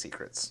state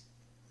secrets.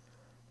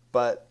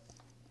 But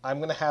I'm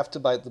going to have to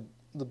bite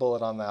the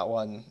bullet on that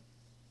one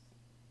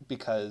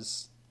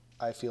because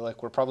I feel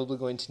like we're probably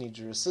going to need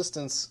your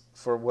assistance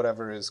for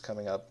whatever is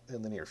coming up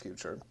in the near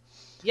future.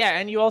 Yeah,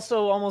 and you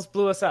also almost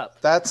blew us up.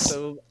 That's...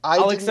 So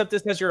I'll accept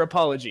this as your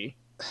apology.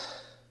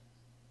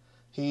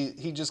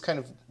 He just kind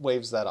of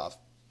waves that off.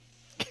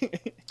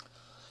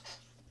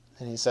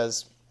 And he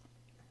says,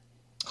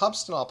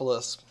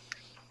 Hobstonopolis.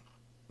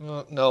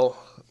 No,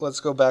 let's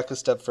go back a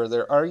step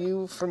further. Are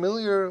you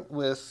familiar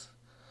with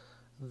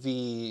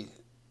the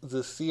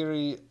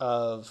theory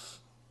of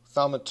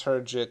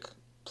thaumaturgic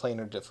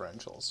planar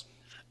differentials?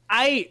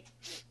 I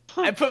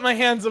put my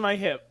hands on my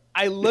hip.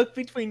 I look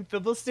between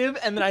Fibblestim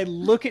and then I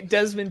look at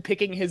Desmond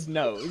picking his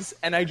nose,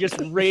 and I just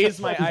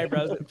raise my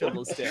eyebrows at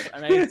Fibblestim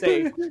and I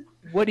say,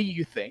 "What do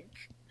you think?"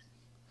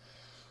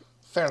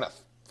 Fair enough.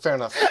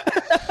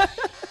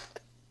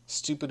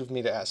 Stupid of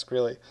me to ask,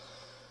 really.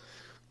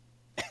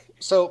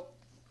 So,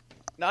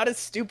 not as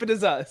stupid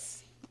as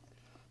us.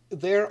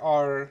 There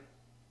are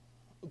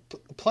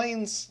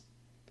planes,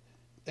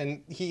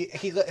 and he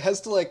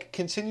has to like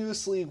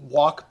continuously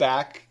walk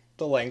back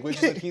the language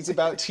that he's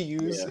about to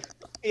use.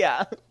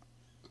 Yeah.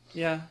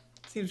 Yeah,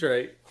 seems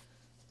right.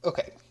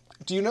 Okay.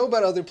 Do you know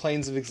about other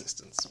planes of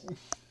existence?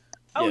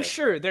 Oh, Yeah.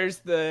 sure. There's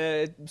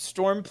the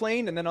storm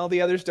plane, and then all the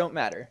others don't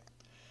matter.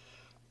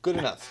 Good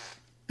enough.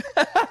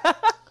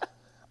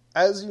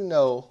 As you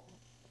know,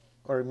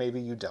 or maybe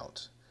you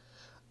don't,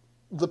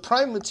 the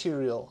prime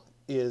material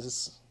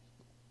is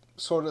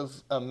sort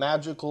of a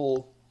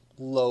magical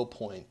low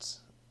point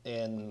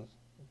in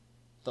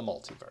the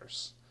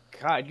multiverse.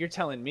 God, you're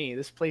telling me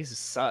this place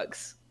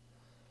sucks.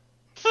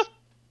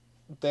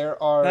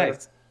 There are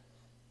Nice.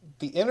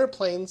 the inner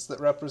planes that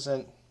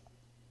represent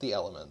the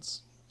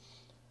elements.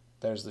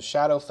 There's the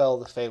Shadowfell,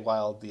 the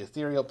Feywild, the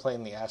ethereal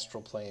plane, the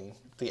astral plane,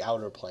 the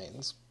outer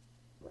planes.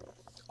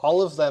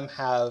 All of them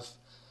have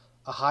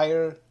a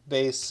higher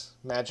base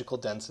magical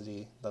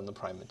density than the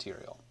prime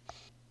material.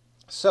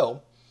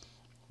 So,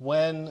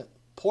 when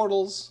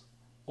portals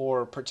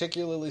or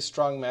particularly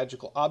strong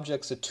magical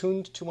objects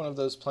attuned to one of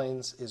those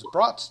planes is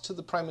brought to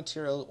the prime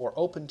material or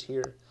opened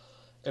here,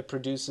 it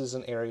produces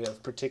an area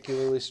of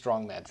particularly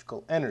strong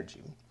magical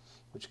energy,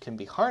 which can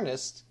be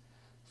harnessed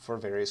for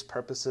various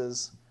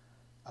purposes,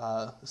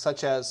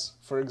 such as,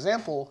 for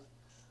example,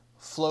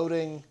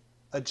 floating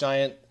a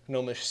giant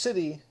gnomish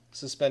city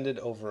suspended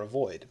over a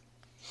void.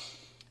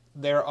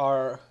 There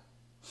are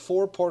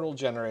 4 portal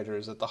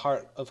generators at the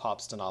heart of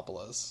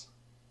Hobstonopolis.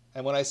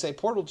 And when I say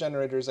portal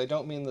generators, I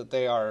don't mean that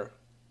they are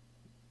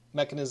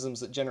mechanisms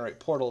that generate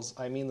portals.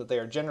 I mean that they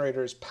are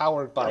generators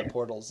powered by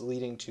portals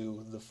leading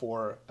to the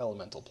 4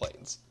 elemental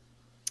planes.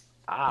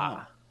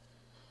 Ah.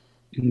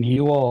 And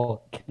you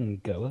all can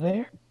go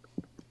there?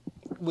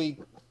 We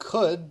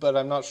could, but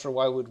I'm not sure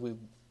why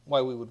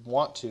we would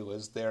want to,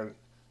 as they're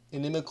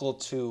inimical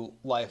to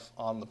life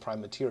on the prime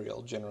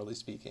material, generally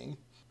speaking.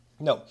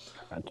 No.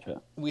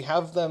 Gotcha. We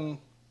have them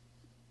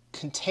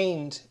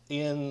contained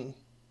in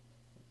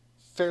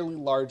fairly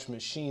large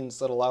machines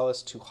that allow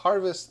us to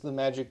harvest the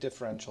magic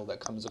differential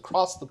that comes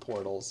across the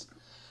portals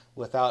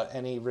without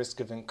any risk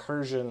of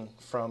incursion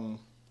from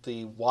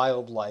the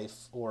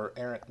wildlife or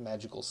errant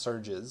magical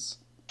surges.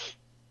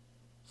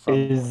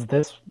 Is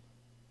this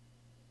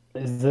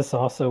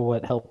also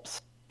what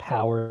helps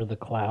power the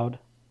cloud?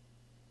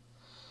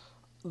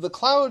 The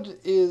cloud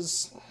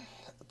is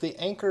the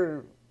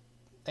anchor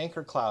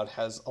cloud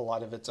has a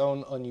lot of its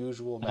own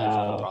unusual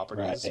magical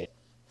properties.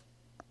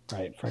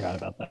 Right, forgot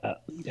about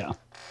that. Yeah.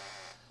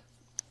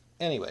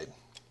 Anyway,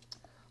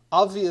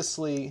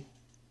 obviously,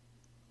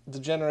 the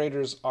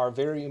generators are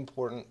very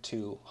important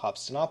to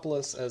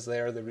Hobstonopolis, as they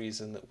are the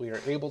reason that we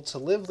are able to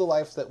live the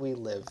life that we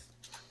live.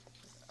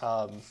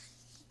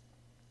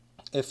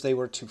 If they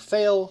were to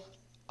fail,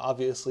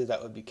 obviously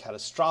that would be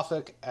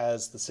catastrophic,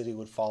 as the city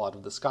would fall out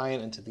of the sky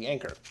and into the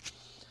anchor.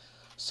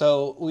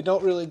 So we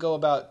don't really go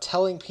about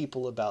telling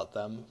people about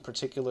them,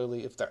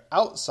 particularly if they're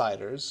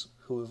outsiders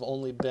who have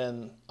only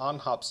been on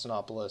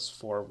Hobstonopolis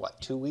for,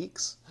 2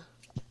 weeks?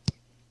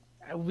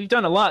 We've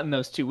done a lot in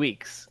those 2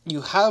 weeks.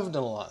 You have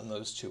done a lot in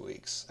those 2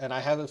 weeks, and I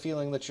have a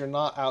feeling that you're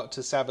not out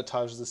to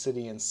sabotage the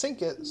city and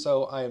sink it,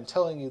 so I am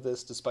telling you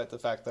this despite the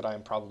fact that I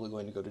am probably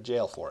going to go to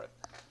jail for it.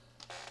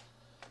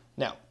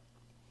 Now,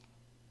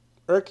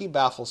 Erky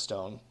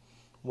Bafflestone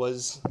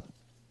was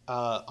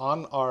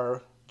on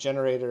our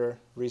generator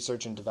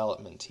research and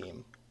development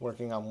team,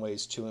 working on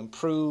ways to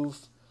improve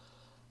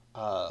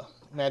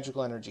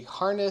magical energy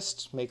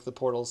harnessed, make the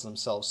portals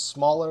themselves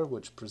smaller,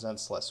 which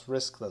presents less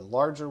risk than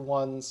larger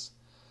ones,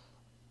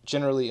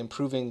 generally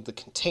improving the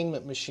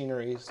containment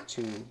machinery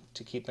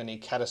to keep any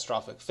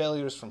catastrophic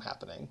failures from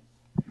happening.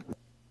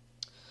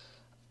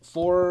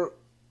 For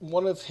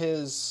one of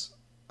his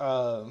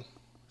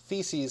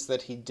theses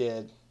that he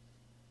did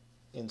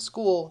in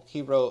school,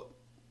 he wrote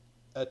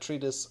a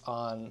treatise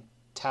on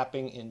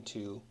tapping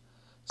into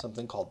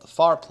something called the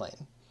far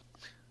plane,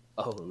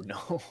 Oh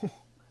no.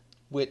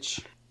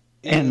 which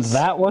And is...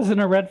 that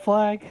wasn't a red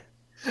flag?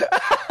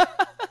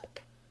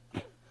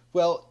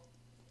 Well,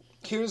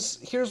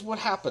 here's what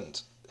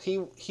happened.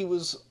 He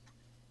was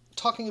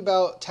talking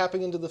about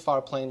tapping into the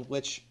far plane,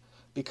 which,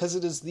 because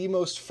it is the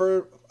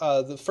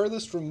the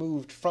furthest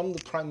removed from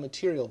the prime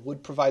material,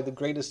 would provide the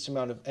greatest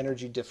amount of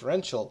energy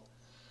differential,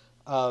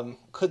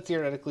 could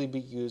theoretically be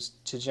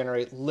used to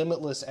generate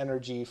limitless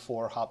energy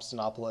for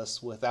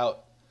Hobstonopolis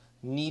without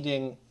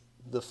needing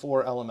the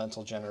 4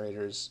 elemental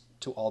generators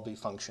to all be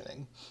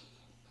functioning.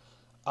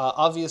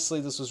 Obviously,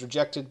 this was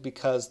rejected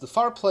because the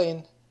far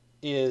plane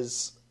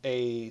is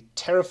a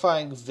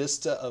terrifying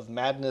vista of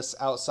madness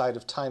outside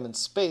of time and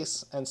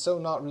space, and so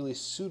not really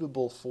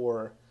suitable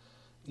for,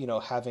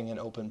 having an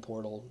open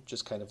portal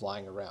just kind of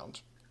lying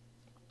around.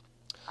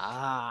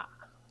 Ah,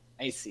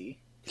 I see.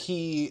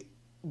 He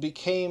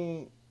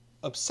became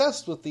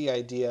obsessed with the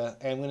idea,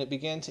 and when it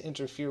began to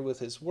interfere with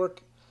his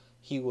work,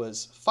 he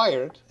was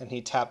fired, and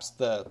he taps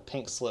the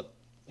pink slip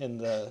in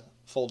the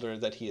folder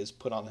that he has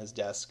put on his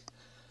desk,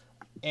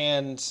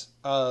 and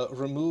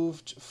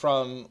removed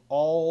from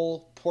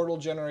all portal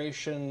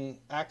generation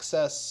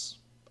access,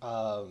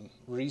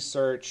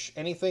 research,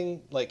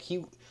 anything. Like,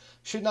 he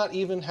should not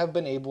even have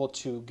been able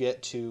to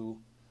get to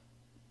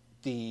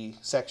the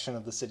section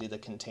of the city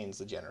that contains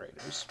the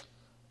generators.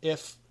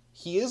 If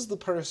he is the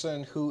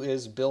person who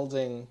is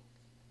building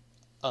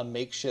a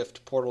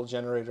makeshift portal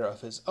generator of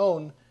his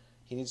own,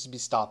 he needs to be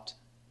stopped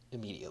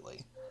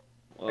immediately.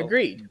 Well,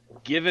 Agreed.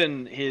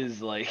 Given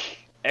his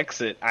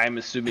exit, I'm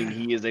assuming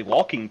he is a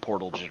walking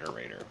portal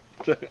generator.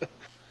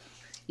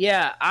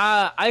 Yeah,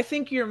 I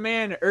think your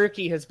man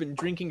Erky has been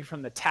drinking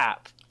from the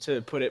tap,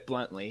 to put it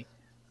bluntly.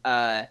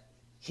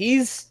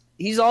 He's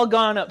all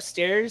gone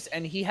upstairs,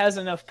 and he has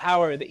enough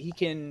power that he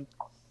can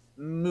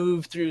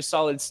move through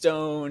solid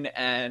stone,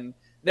 and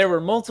there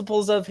were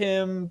multiples of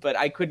him, but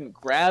I couldn't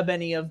grab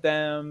any of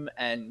them,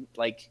 and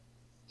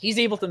he's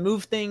able to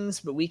move things,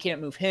 but we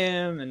can't move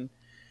him, and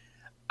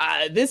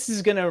this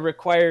is going to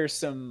require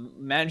some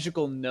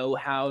magical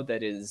know-how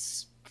that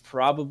is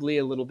probably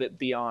a little bit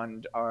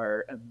beyond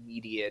our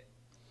immediate...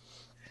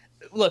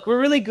 Look, we're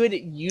really good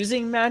at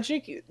using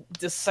magic,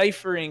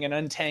 deciphering and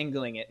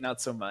untangling it, not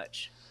so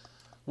much.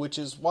 Which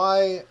is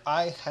why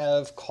I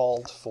have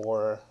called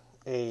for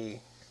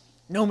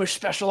Gnomish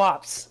special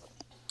ops.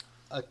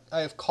 I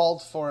have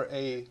called for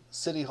a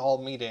city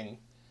hall meeting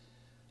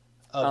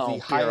of the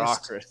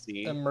highest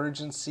bureaucracy.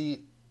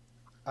 emergency...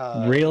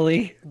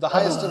 Really? The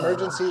highest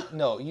emergency...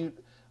 No,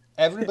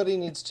 everybody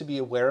needs to be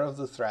aware of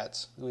the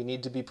threats. We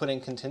need to be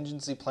putting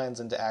contingency plans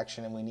into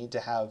action, and we need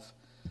to have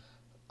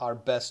our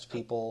best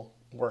people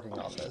working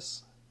on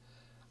this.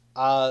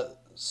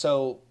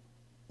 So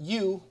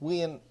you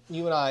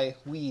and I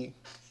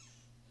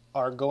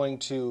are going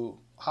to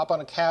hop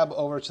on a cab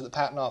over to the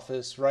patent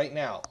office right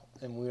now,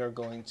 and we are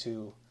going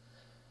to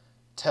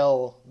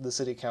tell the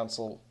city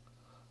council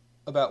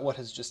about what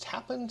has just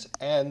happened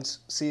and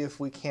see if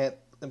we can't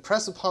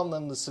impress upon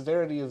them the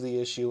severity of the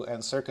issue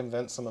and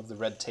circumvent some of the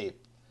red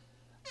tape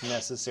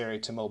necessary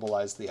to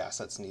mobilize the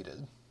assets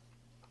needed.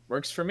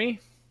 Works for me.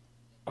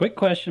 Quick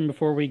question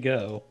before we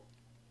go.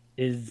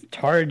 Is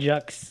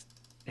Tarjux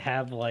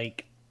have,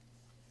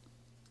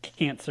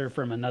 cancer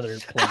from another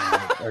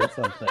planet or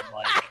something?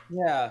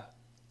 Yeah.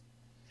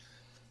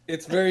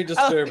 It's very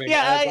disturbing.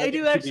 I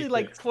do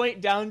actually,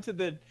 point down to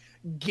the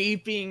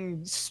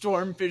gaping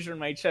storm fissure in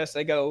my chest.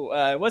 I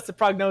go, what's the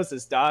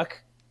prognosis,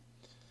 Doc?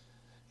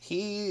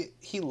 He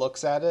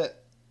looks at it.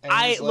 And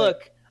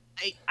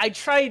I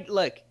tried.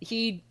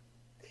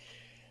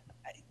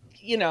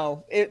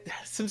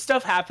 Some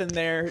stuff happened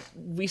there.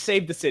 We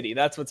saved the city.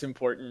 That's what's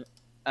important.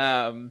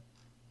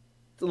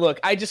 Look,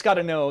 I just got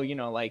to know.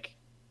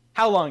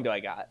 How long do I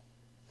got?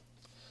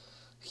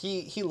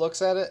 He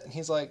looks at it and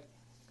he's like,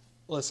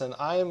 "Listen,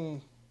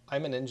 I'm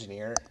an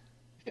engineer.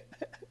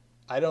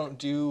 I don't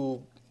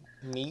do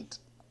meat."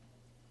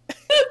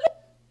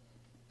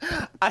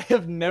 I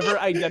have never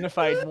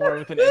identified more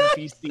with an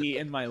NPC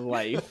in my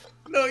life.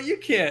 No, you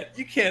can't.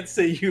 You can't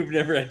say you've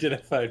never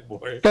identified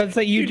more. That's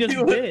what you just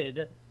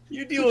did.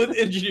 You deal with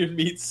engineered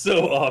meat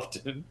so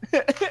often.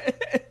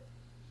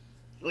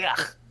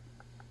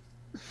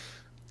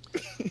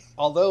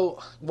 Although,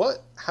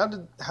 how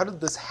did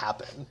this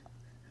happen?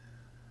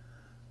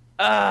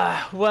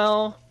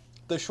 Well,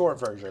 the short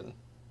version.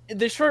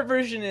 The short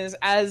version is,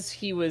 as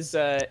he was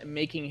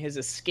making his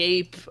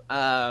escape,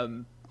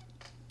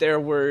 there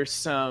were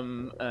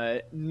some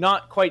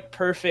not quite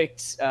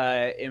perfect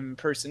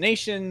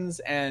impersonations,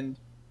 and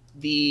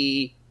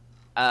a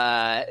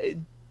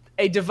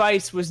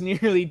device was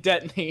nearly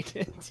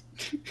detonated.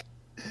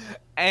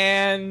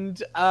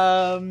 And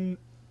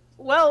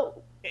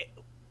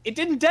it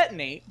didn't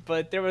detonate,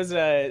 but there was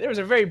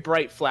a very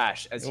bright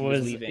flash as he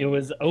was leaving. It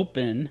was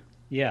open,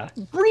 yeah.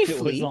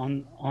 Briefly, it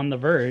was on the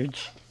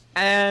verge.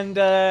 and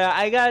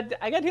I got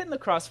hit in the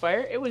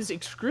crossfire. It was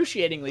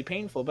excruciatingly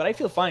painful, but I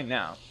feel fine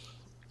now.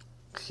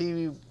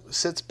 He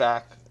sits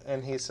back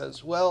and he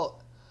says,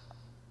 well,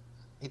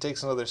 he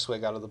takes another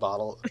swig out of the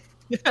bottle.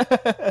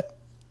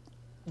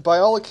 By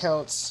all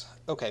accounts,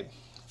 okay,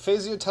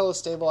 phasio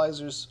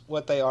telestabilizers,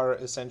 what they are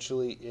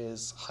essentially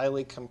is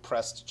highly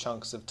compressed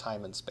chunks of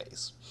time and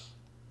space.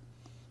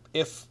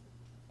 If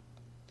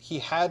he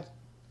had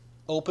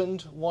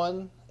opened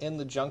one in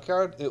the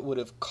junkyard, it would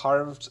have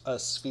carved a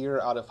sphere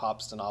out of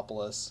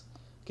Hobstonopolis,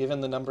 given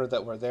the number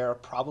that were there,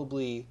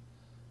 probably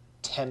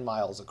 10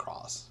 miles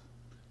across.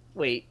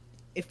 Wait,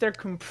 if they're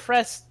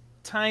compressed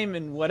time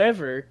and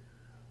whatever,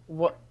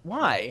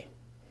 why?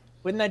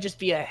 Wouldn't that just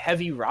be a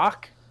heavy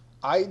rock?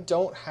 I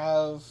don't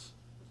have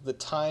the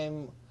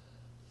time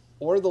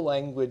or the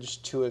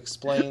language to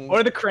explain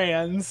Or the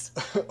crayons.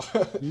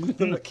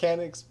 the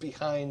mechanics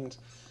behind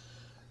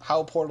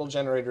how portal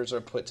generators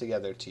are put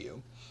together to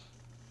you.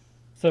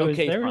 So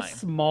Okay, is there fine. a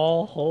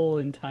small hole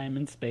in time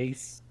and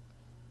space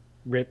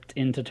ripped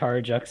into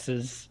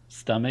Tarajux's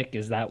stomach?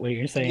 Is that what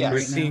you're saying Yes,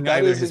 right seeing now?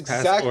 that either is his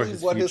past or exactly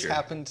his what has future.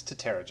 happened to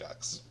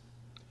Terrajux.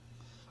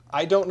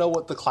 I don't know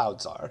what the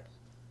clouds are.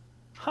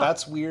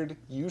 That's weird.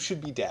 You should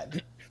be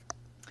dead.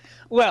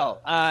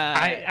 Well,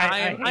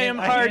 I am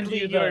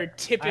hardly your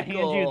typical. I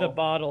hand you the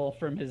bottle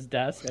from his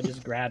desk. I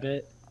just grab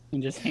it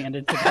and just hand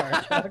it to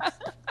Tarajux.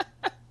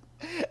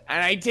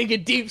 And I take a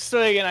deep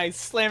swig and I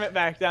slam it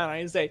back down.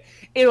 I say,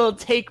 it'll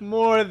take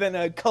more than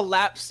a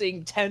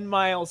collapsing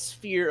 10-mile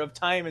sphere of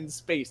time and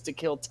space to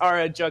kill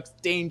Tarajux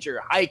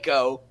Danger,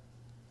 Heiko.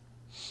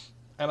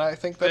 And I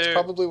think that's There-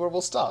 probably where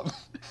we'll stop.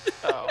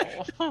 Oh.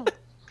 I was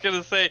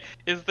gonna say,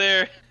 is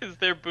there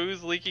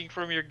booze leaking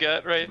from your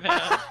gut right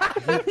now?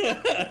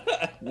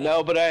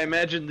 No, but I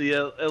imagine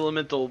the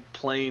elemental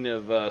plane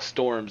of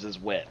storms is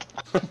wet.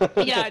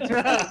 Yeah,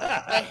 just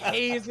a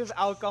haze of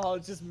alcohol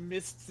just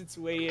mists its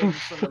way in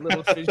from a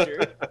little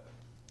fissure.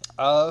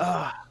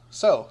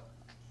 So,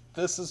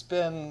 this has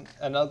been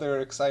another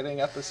exciting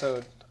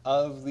episode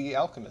of the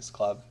Alchemist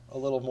Club. A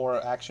little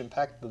more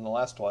action-packed than the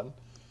last one.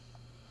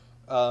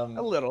 A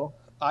little.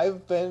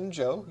 I've been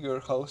Joe, your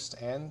host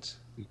and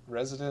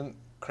resident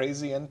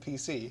crazy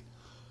NPC.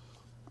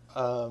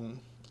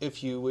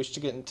 If you wish to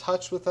get in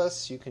touch with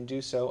us, you can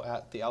do so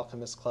at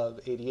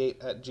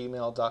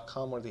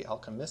thealchemistclub88@gmail.com or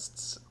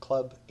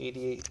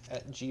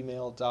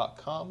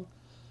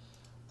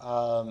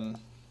thealchemistsclub88@gmail.com.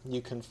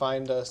 You can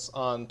find us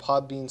on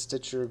Podbean,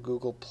 Stitcher,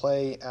 Google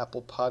Play,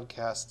 Apple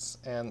Podcasts,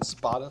 and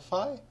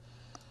Spotify.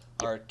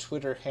 Our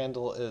Twitter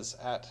handle is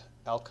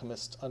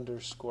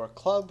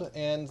 @alchemist_club,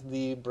 and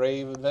the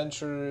brave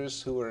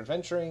adventurers who are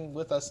adventuring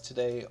with us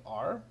today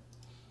are...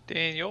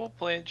 Daniel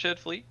playing Shed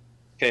Fleet.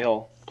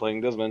 Cahill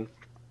playing Desmond.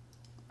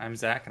 I'm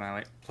Zach, and I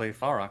like to play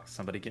Farrock.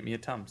 Somebody get me a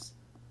Tums.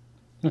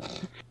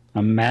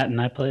 I'm Matt,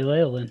 and I play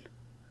Leyland.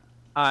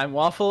 I'm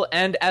Waffle,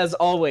 and as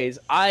always,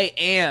 I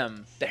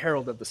am the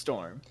Herald of the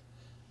Storm.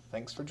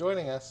 Thanks for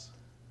joining us.